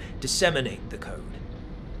order to disseminate the code.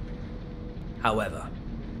 However,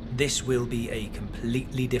 this will be a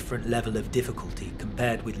completely different level of difficulty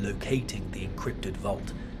compared with locating the encrypted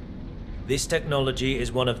vault. This technology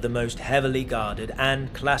is one of the most heavily guarded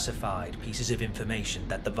and classified pieces of information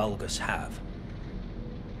that the Vulgus have.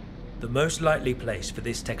 The most likely place for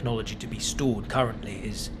this technology to be stored currently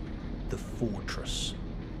is the Fortress,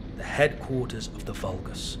 the headquarters of the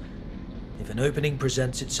Vulgus. If an opening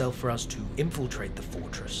presents itself for us to infiltrate the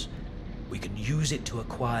Fortress, we can use it to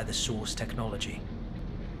acquire the source technology.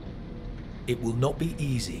 It will not be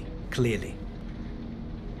easy, clearly,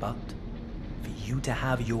 but for you to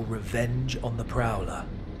have your revenge on the Prowler,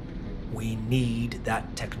 we need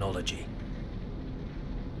that technology.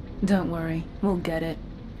 Don't worry, we'll get it,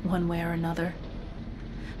 one way or another.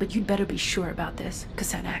 But you'd better be sure about this,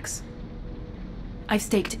 Ksenax. I've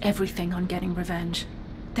staked everything on getting revenge.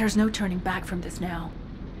 There's no turning back from this now.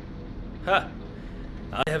 Ha!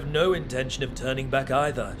 I have no intention of turning back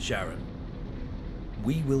either, Sharen.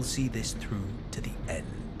 We will see this through to the end.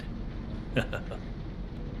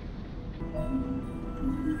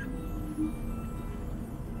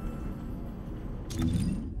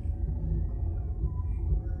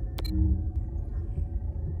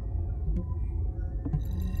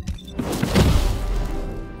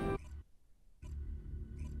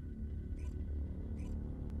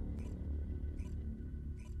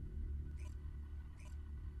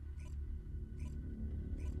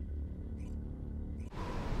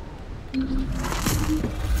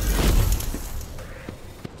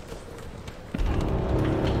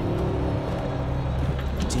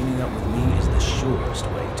 Teaming up with me is the surest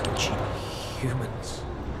way to achieve humans.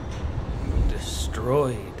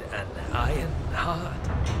 Destroyed an iron heart.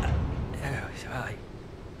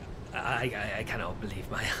 I cannot believe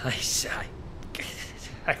my eyes.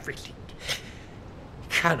 I really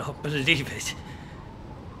cannot believe it.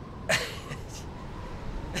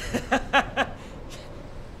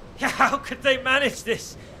 How could they manage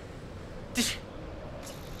this? Do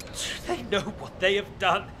they know what they have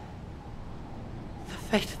done? The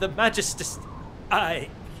fate of the Magisters.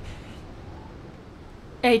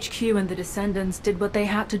 HQ and the Descendants did what they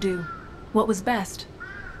had to do. What was best.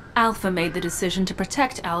 Alpha made the decision to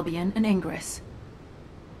protect Albion and Ingress.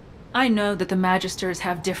 I know that the Magisters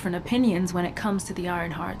have different opinions when it comes to the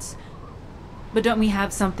Ironhearts. But don't we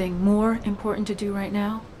have something more important to do right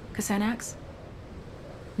now, Ksenax?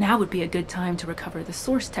 Now would be a good time to recover the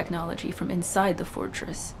source technology from inside the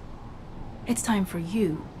fortress. It's time for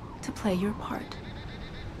you to play your part.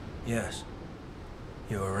 Yes,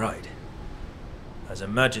 you are right. As a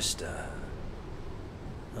Magister,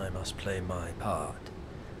 I must play my part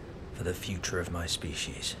for the future of my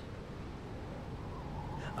species.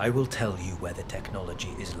 I will tell you where the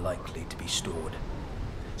technology is likely to be stored.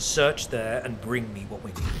 Search there and bring me what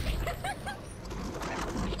we need.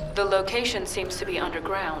 The location seems to be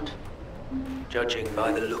underground. Judging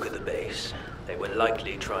by the look of the base, they were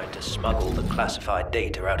likely trying to smuggle the classified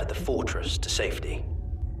data out of the fortress to safety.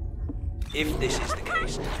 If this is the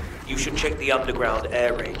case, you should check the underground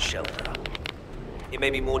air raid shelter. It may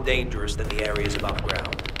be more dangerous than the areas above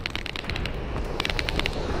ground.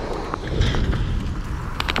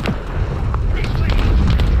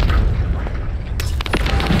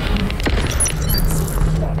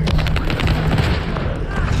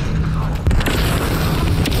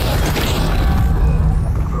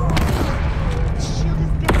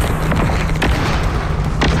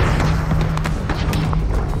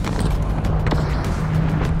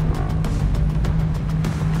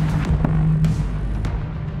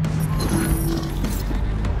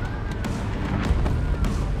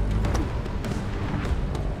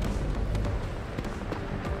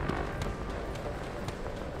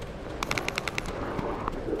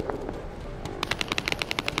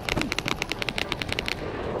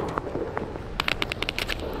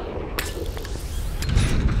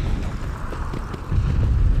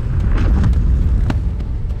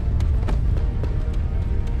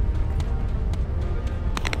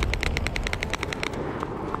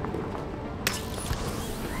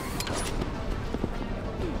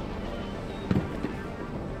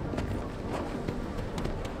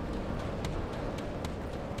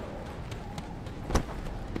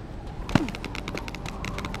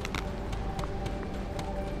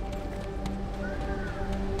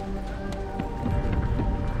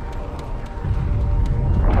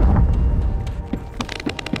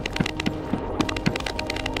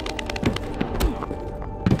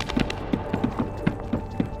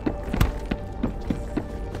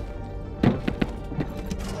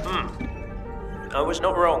 I was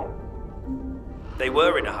not wrong. They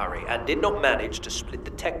were in a hurry and did not manage to split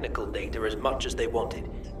the technical data as much as they wanted.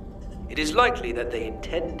 It is likely that they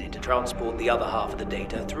intended to transport the other half of the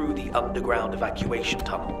data through the underground evacuation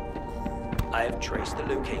tunnel. I have traced the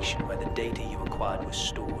location where the data you acquired was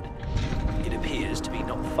stored. It appears to be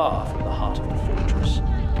not far from the heart of the fortress.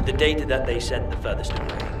 The data that they sent the furthest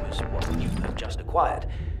away was what you have just acquired,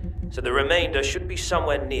 so the remainder should be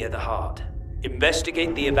somewhere near the heart.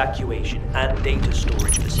 Investigate the evacuation and data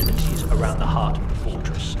storage facilities around the heart of the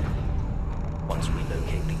fortress. Once we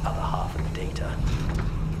locate the other half of the data,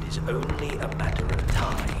 it is only a matter of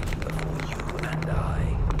time before you and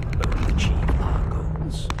I both achieve our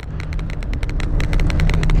goals.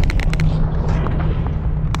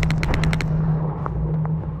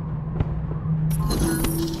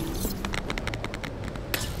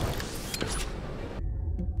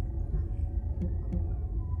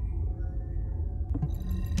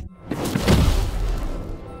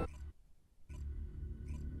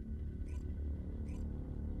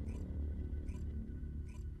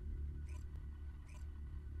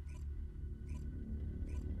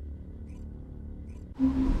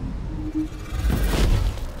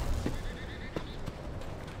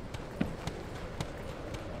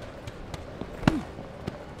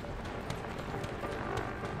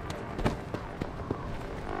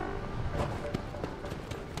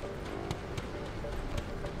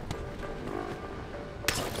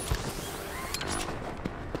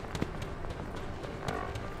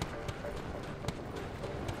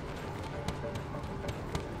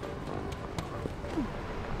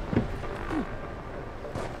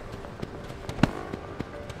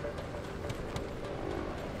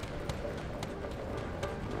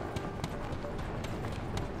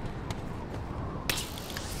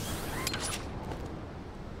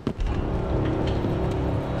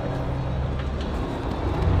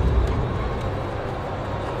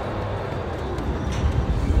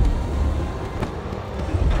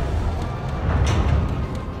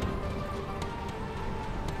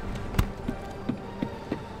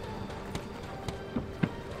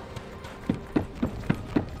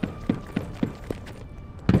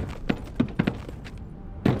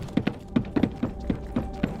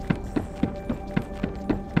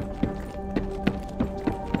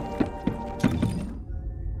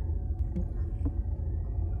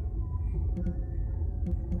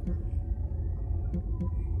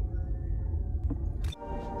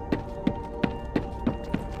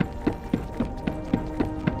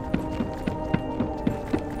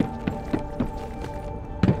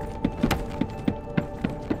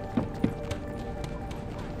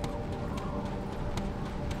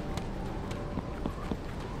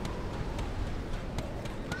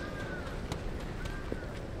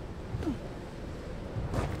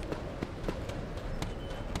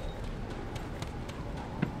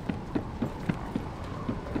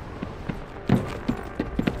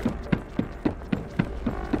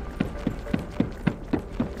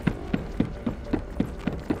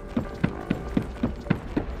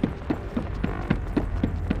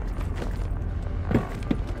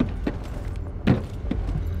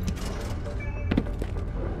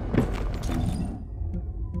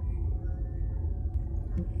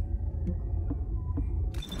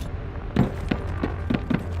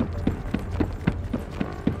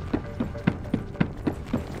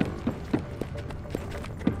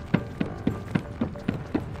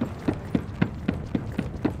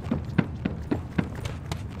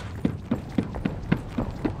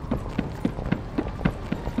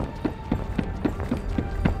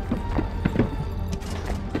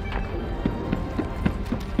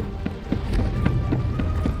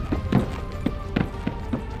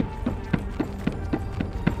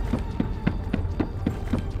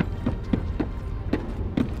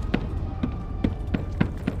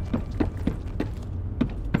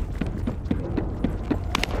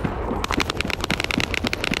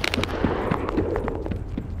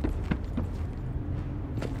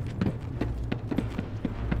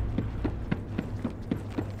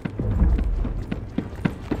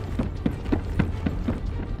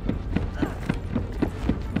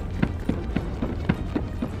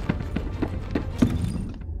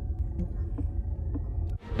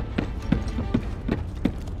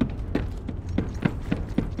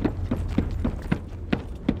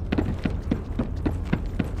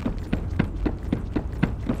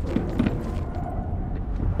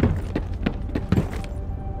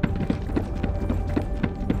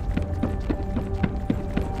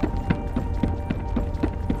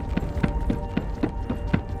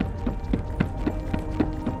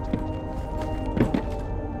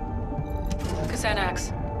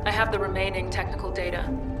 Ksenax, I have the remaining technical data.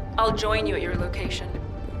 I'll join you at your location.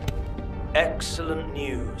 Excellent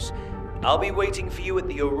news. I'll be waiting for you at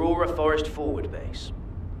the Aurora Forest Forward Base.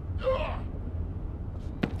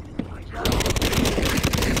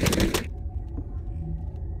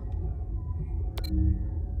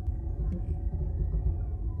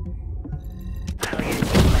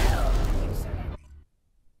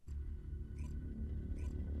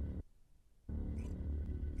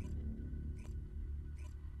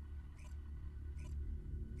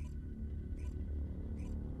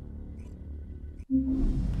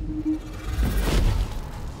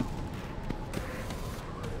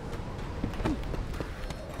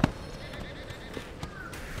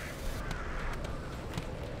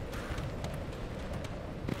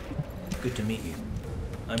 Good to meet you.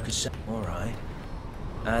 I'm Ksenax. All right.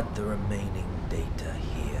 Add the remaining data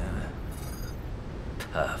here.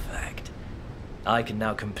 Perfect. I can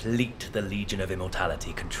now complete the Legion of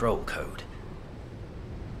Immortality control code.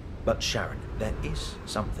 But Sharen, there is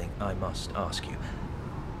something I must ask you.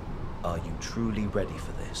 Are you truly ready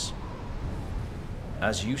for this?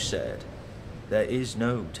 As you said, there is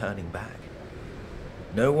no turning back.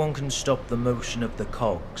 No one can stop the motion of the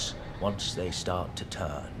cogs once they start to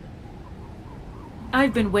turn.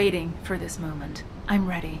 I've been waiting for this moment. I'm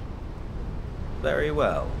ready. Very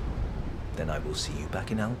well. Then I will see you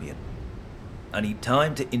back in Albion. I need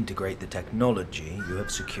time to integrate the technology you have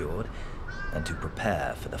secured and to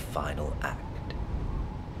prepare for the final act.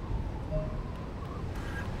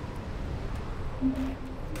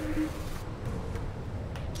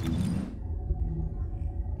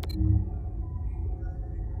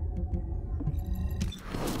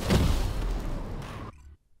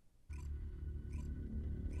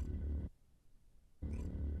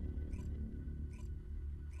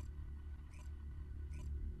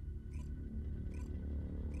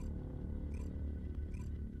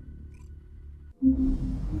 I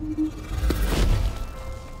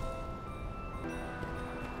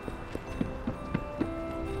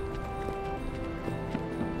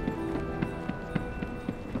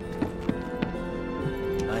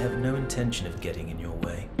have no intention of getting in your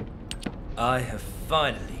way. I have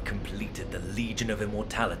finally completed the Legion of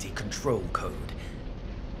Immortality control code.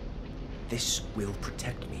 This will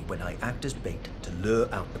protect me when I act as bait to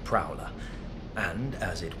lure out the Prowler, and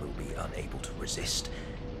as it will be unable to resist,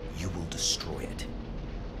 you will destroy it.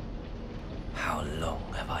 How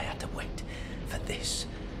long have I had to wait for this?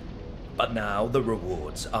 But now the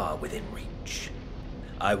rewards are within reach.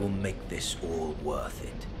 I will make this all worth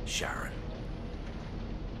it, Sharen.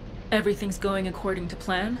 Everything's going according to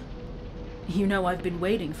plan? You know I've been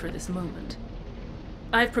waiting for this moment.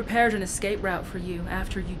 I've prepared an escape route for you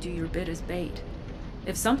after you do your bit as bait.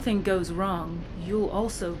 If something goes wrong, you'll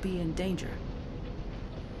also be in danger.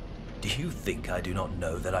 Do you think I do not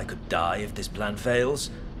know that I could die if this plan fails?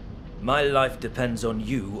 My life depends on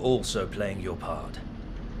you also playing your part.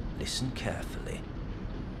 Listen carefully.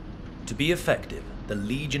 To be effective, the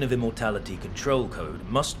Legion of Immortality control code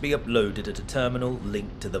must be uploaded at a terminal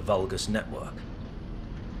linked to the Vulgus network.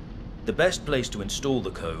 The best place to install the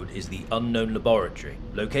code is the Unknown Laboratory,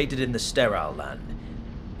 located in the Sterile land.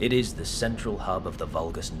 It is the central hub of the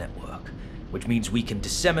Vulgus network, which means we can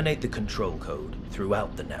disseminate the control code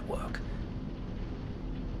throughout the network.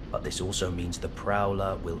 But this also means the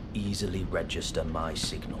Prowler will easily register my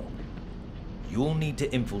signal. You'll need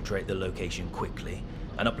to infiltrate the location quickly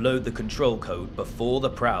and upload the control code before the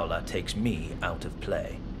Prowler takes me out of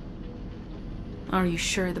play. Are you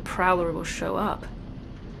sure the Prowler will show up?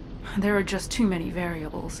 There are just too many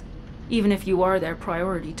variables, even if you are their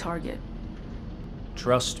priority target.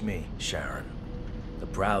 Trust me, Sharen. The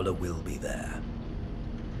Prowler will be there.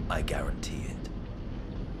 I guarantee it.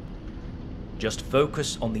 Just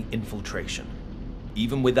focus on the infiltration.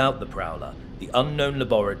 Even without the Prowler, the Unknown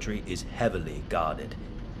Laboratory is heavily guarded.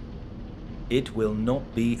 It will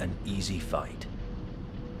not be an easy fight.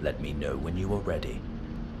 Let me know when you are ready.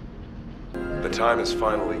 The time has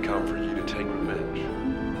finally come for you to take revenge.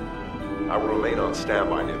 I will remain on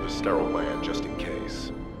standby near the Sterile land just in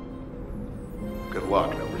case. Good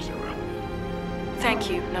luck, Number 0. Thank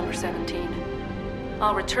you, Number 17.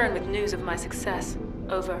 I'll return with news of my success.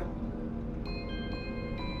 Over.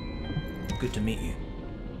 Good to meet you.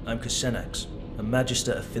 I'm Ksenax, a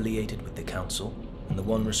Magister affiliated with the Council, and the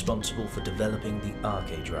one responsible for developing the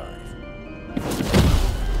Arche drive.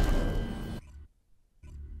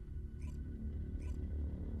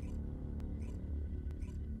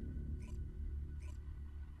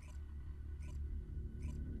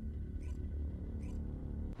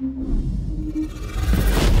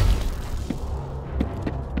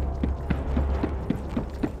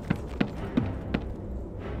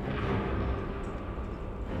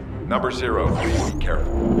 Number 0, please be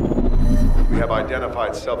careful. We have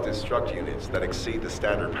identified self-destruct units that exceed the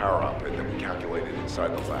standard power output that we calculated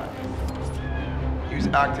inside the lab. Use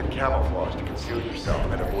active camouflage to conceal yourself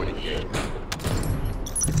and avoid engagement.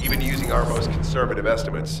 Even using our most conservative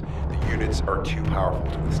estimates, the units are too powerful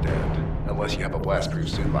to withstand, unless you have a blast-proof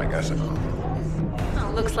suit like Descendant.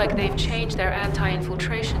 Oh, looks like they've changed their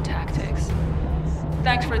anti-infiltration tactics.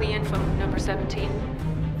 Thanks for the info, number 17.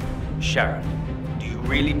 Sharen, do you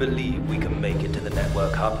really believe we can make it to the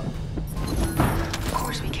network hub? Of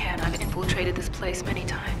course we can. I've infiltrated this place many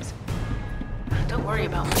times. Don't worry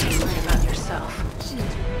about me, worry about yourself.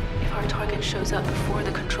 If our target shows up before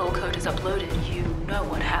the control code is uploaded, you know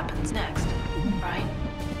what happens next, right?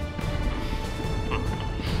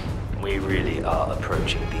 We really are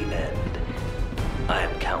approaching the end. I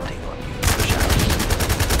am counting on you, Sharen.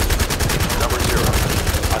 Number 0,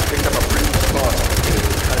 I picked up a brief response on the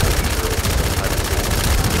kind of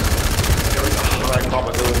There is a high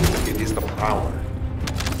probability it is the Prowler.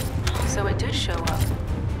 So it did show up.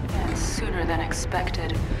 And sooner than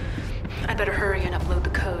expected. I'd better hurry and upload the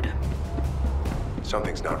code.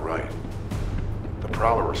 Something's not right. The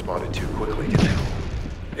Prowler responded too quickly.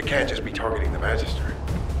 It can't just be targeting the Magistrate.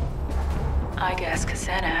 I guess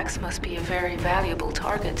Ksenax must be a very valuable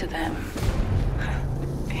target to them.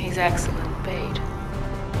 He's excellent bait.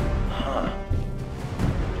 Huh.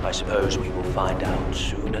 I suppose we will find out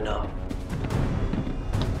soon enough.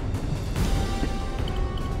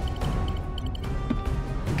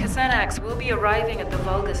 Ksenax will be arriving at the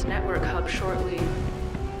Vulgus network hub shortly.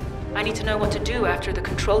 I need to know what to do after the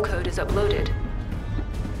control code is uploaded.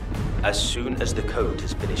 As soon as the code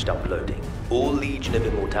has finished uploading, all Legion of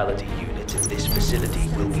Immortality units in this facility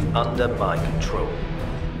will be under my control.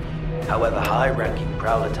 However, high-ranking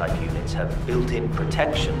Prowler-type units have built-in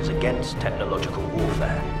protections against technological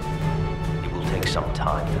warfare. It will take some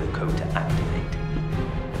time for the code to activate.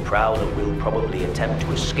 The Prowler will probably attempt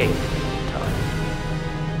to escape in the meantime.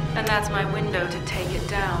 And that's my window to take it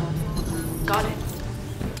down. Got it.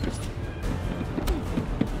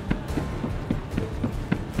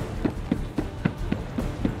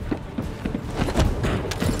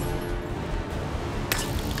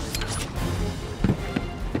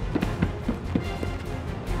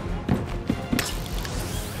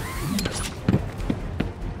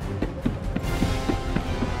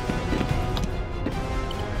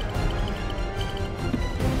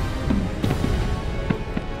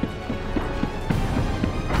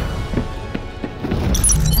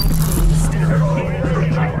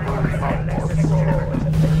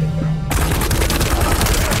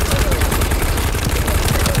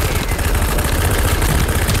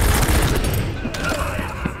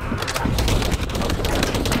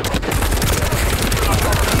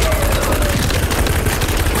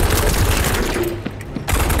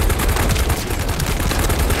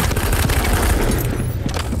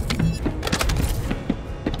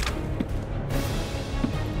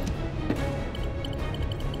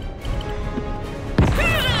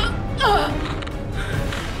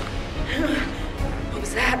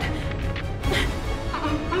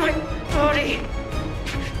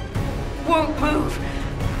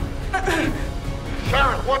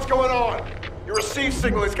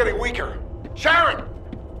 Signal is getting weaker. Sharen!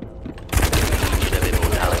 Legion of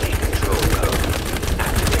Immortality control code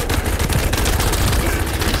activated.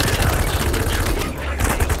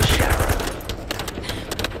 Sharen.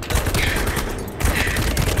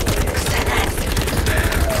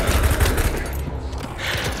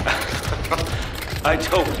 I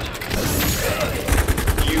told you.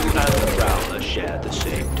 You and the Prowler share the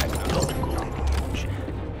same technological lineage.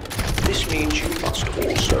 This means you must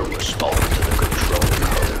also respond to the control code.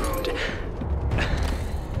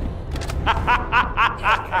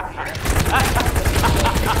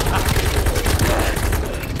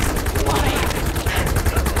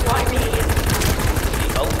 Why me? The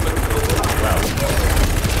ultimate goal of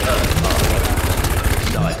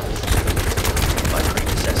my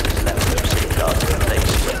predecessors left those safeguards in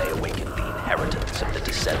place when they awakened the inheritance of the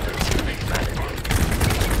Descendants of humanity.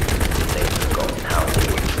 They've forgotten how they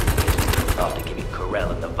were treated after giving Corel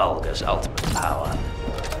and the Vulgus ultimate power.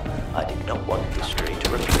 I did not want history to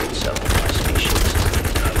repeat itself in my species.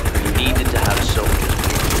 We needed to have soldiers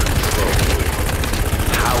with control.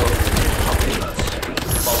 Powerful puppets. We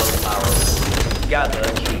could follow our orders, gather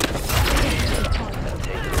key and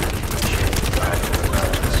take a lead in shaping radical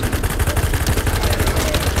emergency.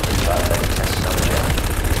 Perfect test subject,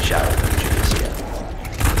 Sharen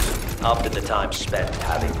Talk. After the time spent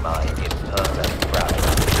having my imperfect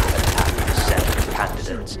Prowler attack the Senate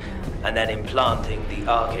candidates, and then implanting the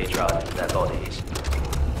arcade drive in their bodies,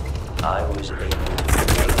 I was able to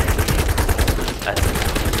create Response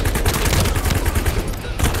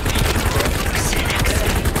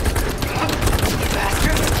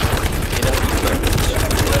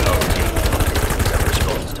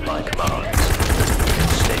to my commands.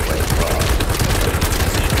 Stay where you are.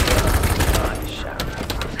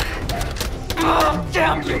 Oh,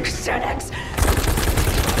 damn you, Ksenax!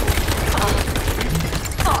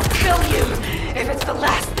 I'll kill you if it's the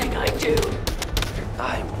last thing I do.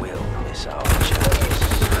 I will miss our chance.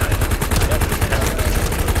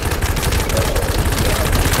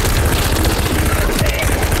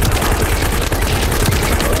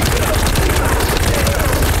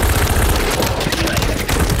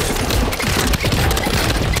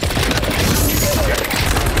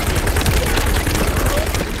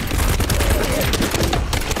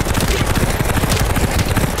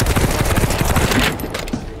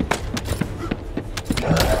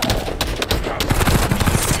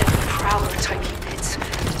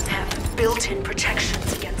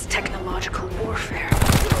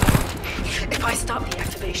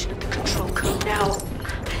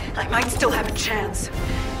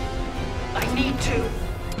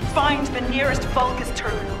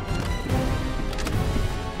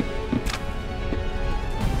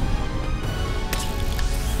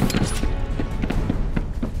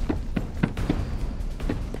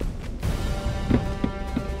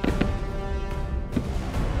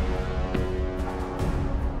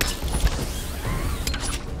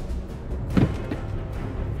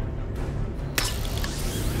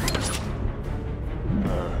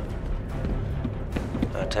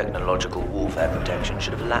 Technological warfare protection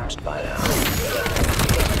should have lapsed by now.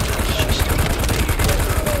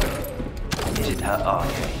 Is it her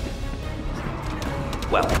arcade?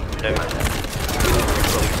 Well, no matter.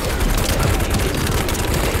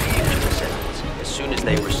 As soon as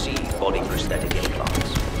they receive body prosthetic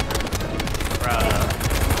implants.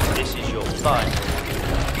 This is your fight.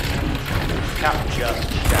 Capture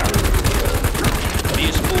Sharen. Be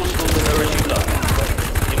as forceful with her as you like.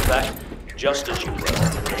 In fact, just as you were.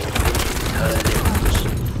 Her limbs.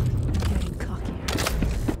 Getting cockier.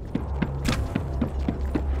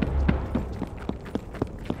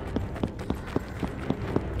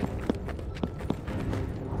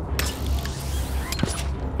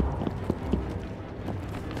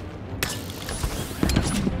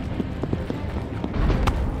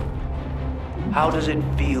 How does it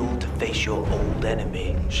feel to face your old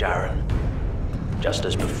enemy, Sharen? Just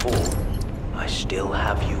as before, I still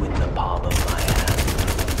have you in the palm of my hand.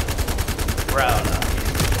 Prowler,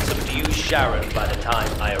 subdue Sharen by the time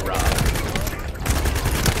I arrive.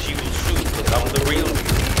 She will soon become the real you.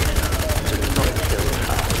 So do not kill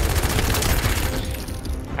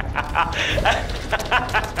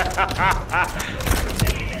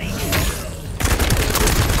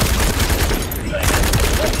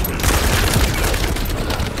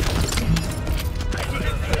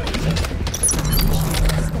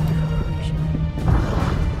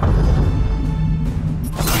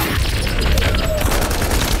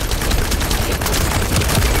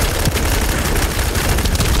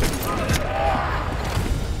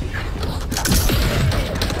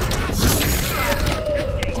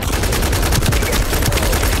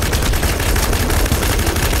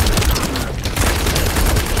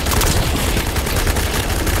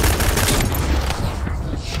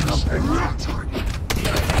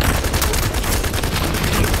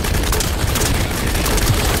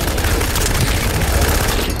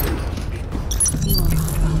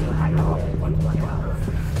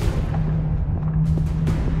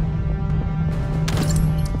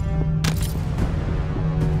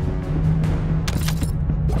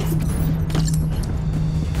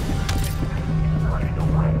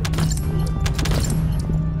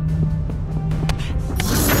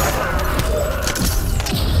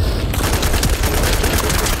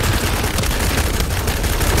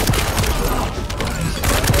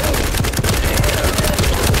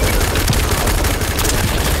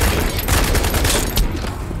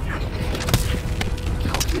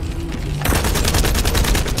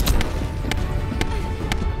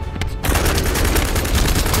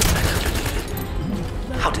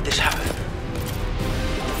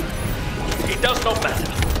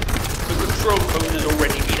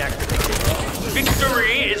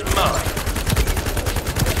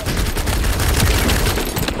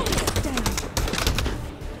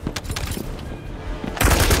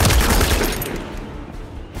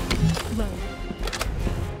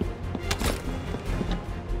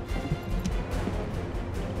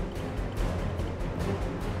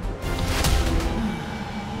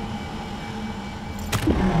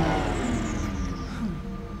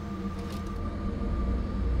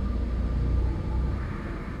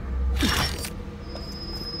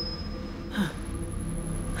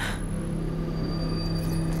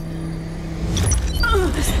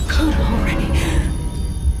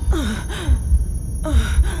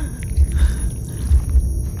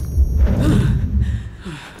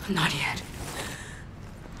Not yet.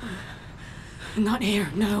 Not here,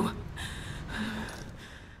 no.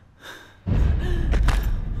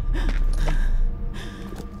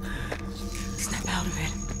 Snap out of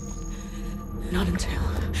it. Not until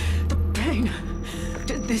the pain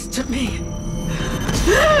did this to me.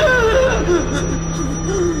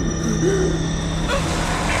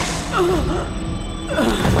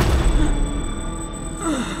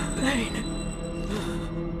 Pain.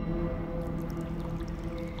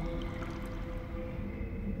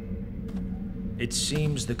 It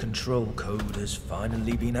seems the control code has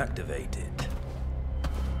finally been activated.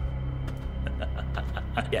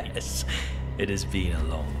 Yes, it has been a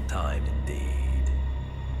long time indeed.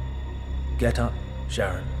 Get up,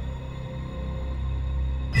 Sharen.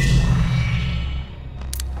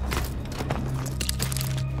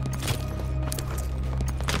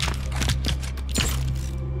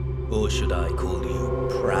 Or should I call you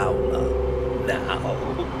Prowler now?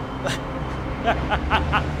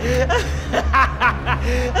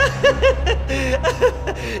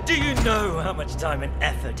 Do you know how much time and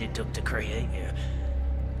effort it took to create you?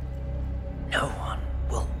 No one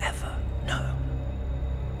will ever know.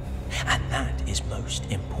 And that is most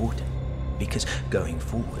important, because going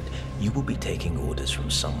forward, you will be taking orders from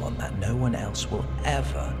someone that no one else will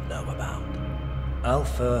ever know about.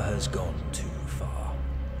 Alpha has gone too far.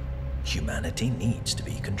 Humanity needs to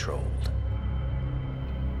be controlled.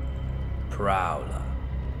 Prowler.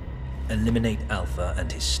 Eliminate Alpha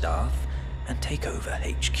and his staff, and take over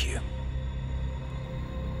HQ.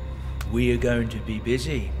 We are going to be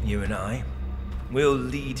busy, you and I. We'll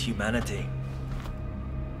lead humanity,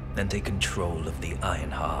 and take control of the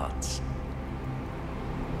Iron Hearts.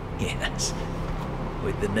 Yes,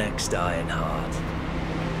 with the next Iron Heart.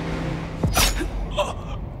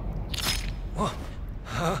 What?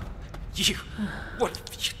 Huh? You... What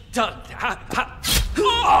have you done?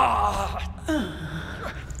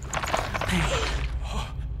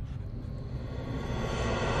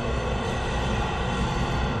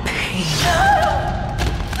 Pain.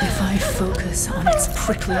 If I focus on its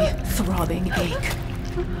prickly, throbbing ache,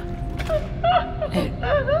 it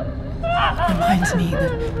reminds me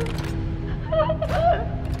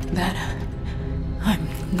that I'm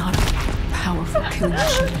not a powerful killing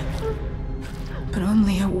machine, but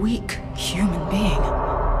only a weak human being.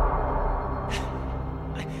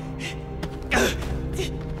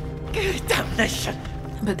 Damnation!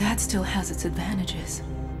 But that still has its advantages.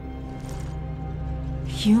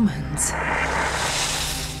 Humans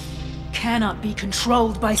cannot be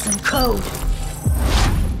controlled by some code.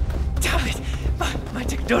 Damn it! My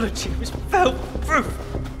technology was fail-proof!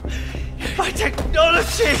 My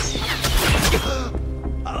technology!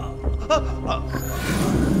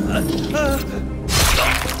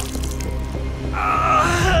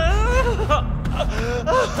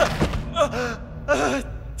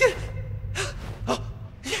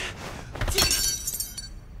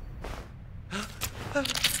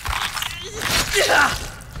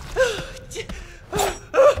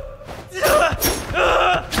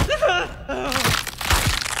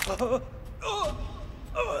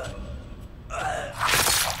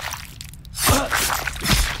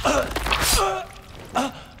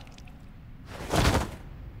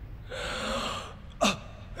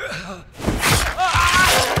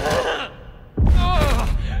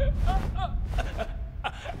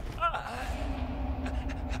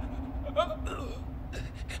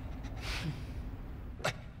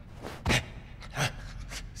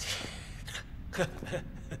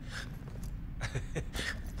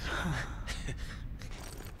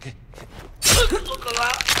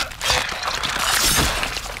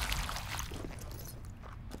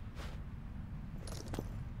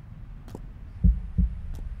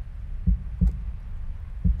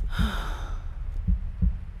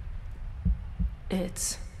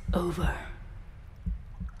 It's over.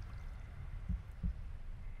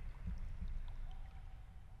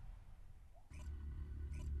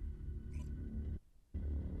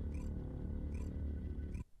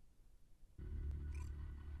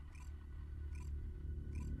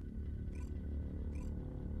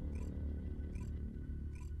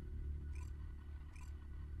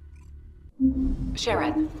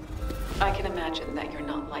 Sharen, I can imagine that you're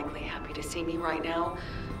not likely happy to see me right now,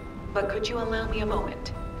 but could you allow me a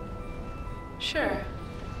moment? Sure.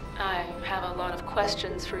 I have a lot of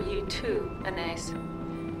questions for you too, Anais.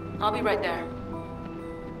 I'll be right there.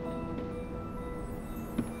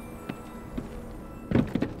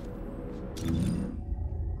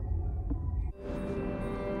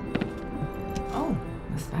 Oh,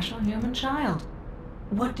 a special human child.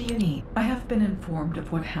 What do you need? I have been informed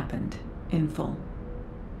of what happened, in full.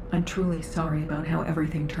 I'm truly sorry about how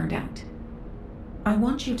everything turned out. I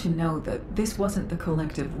want you to know that this wasn't the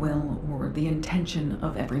collective will or the intention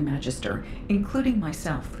of every Magister, including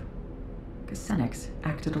myself. Ksenax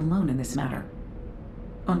acted alone in this matter.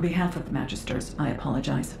 On behalf of the Magisters, I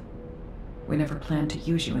apologize. We never planned to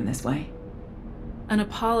use you in this way. An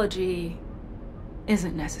apology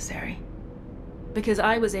isn't necessary, because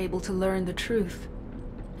I was able to learn the truth.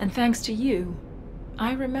 And thanks to you,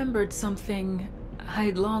 I remembered something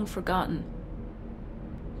I'd long forgotten.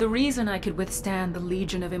 The reason I could withstand the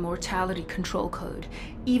Legion of Immortality control code,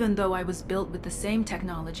 even though I was built with the same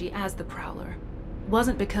technology as the Prowler,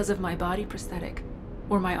 wasn't because of my body prosthetic,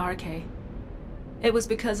 or my RK. It was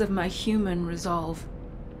because of my human resolve.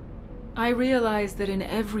 I realized that in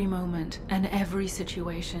every moment and every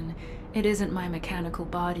situation, it isn't my mechanical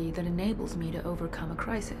body that enables me to overcome a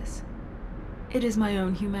crisis. It is my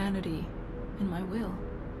own humanity and my will.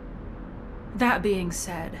 That being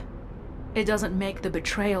said, it doesn't make the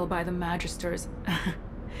betrayal by the Magisters,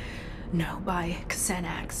 no, by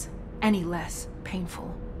Ksenax, any less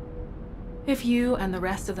painful. If you and the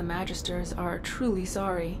rest of the Magisters are truly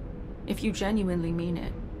sorry, if you genuinely mean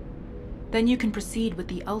it, then you can proceed with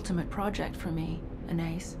the ultimate project for me,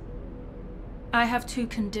 Anais. I have 2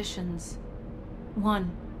 conditions.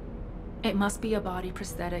 1, it must be a body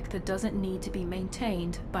prosthetic that doesn't need to be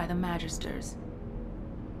maintained by the Magisters.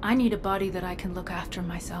 I need a body that I can look after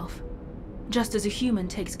myself, just as a human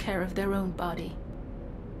takes care of their own body.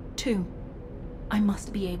 2, I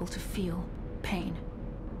must be able to feel pain.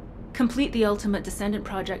 Complete the ultimate Descendant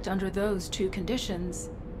project under those 2 conditions,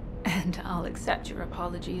 and I'll accept your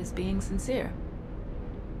apology as being sincere.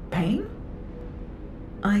 Pain?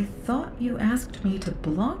 I thought you asked me to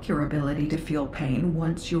block your ability to feel pain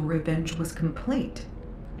once your revenge was complete.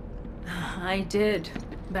 I did,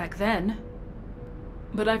 back then.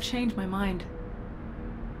 But I've changed my mind.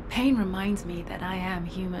 Pain reminds me that I am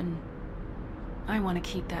human. I want to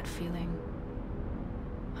keep that feeling.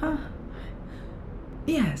 Huh.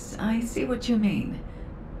 Yes, I see what you mean.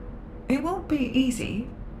 It won't be easy,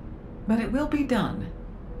 but it will be done.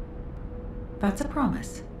 That's a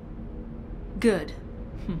promise. Good.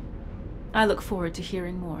 I look forward to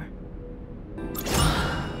hearing more.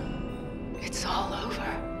 It's all over.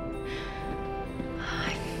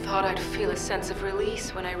 I thought I'd feel a sense of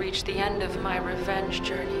release when I reached the end of my revenge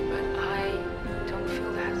journey, but I don't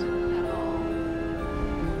feel that at all.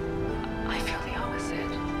 I feel the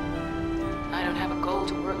opposite. I don't have a goal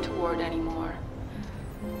to work toward anymore.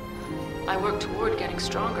 I worked toward getting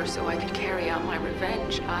stronger so I could carry out my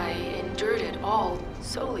revenge. I endured it all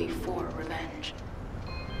solely for revenge.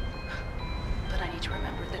 But I need to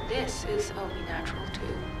remember that this is only natural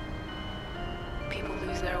too. People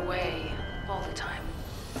lose their way all the time.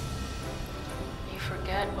 You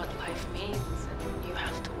forget what life means, and you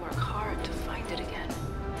have to work hard to find it again.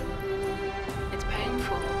 It's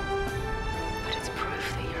painful, but it's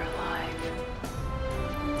proof that you're alive.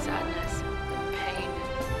 Sadness, pain,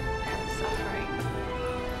 and suffering,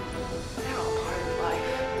 they're all part of life.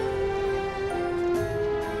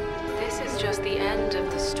 This is just the end of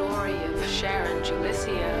the story of Sharen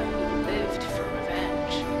Julicia, who lived for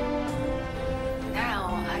revenge.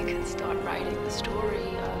 Now I can start writing the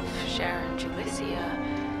story of Sharen Julicia,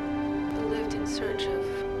 who lived in search of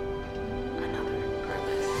another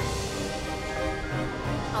purpose.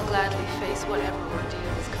 I'll gladly face whatever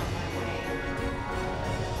ordeals come my way.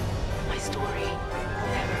 My story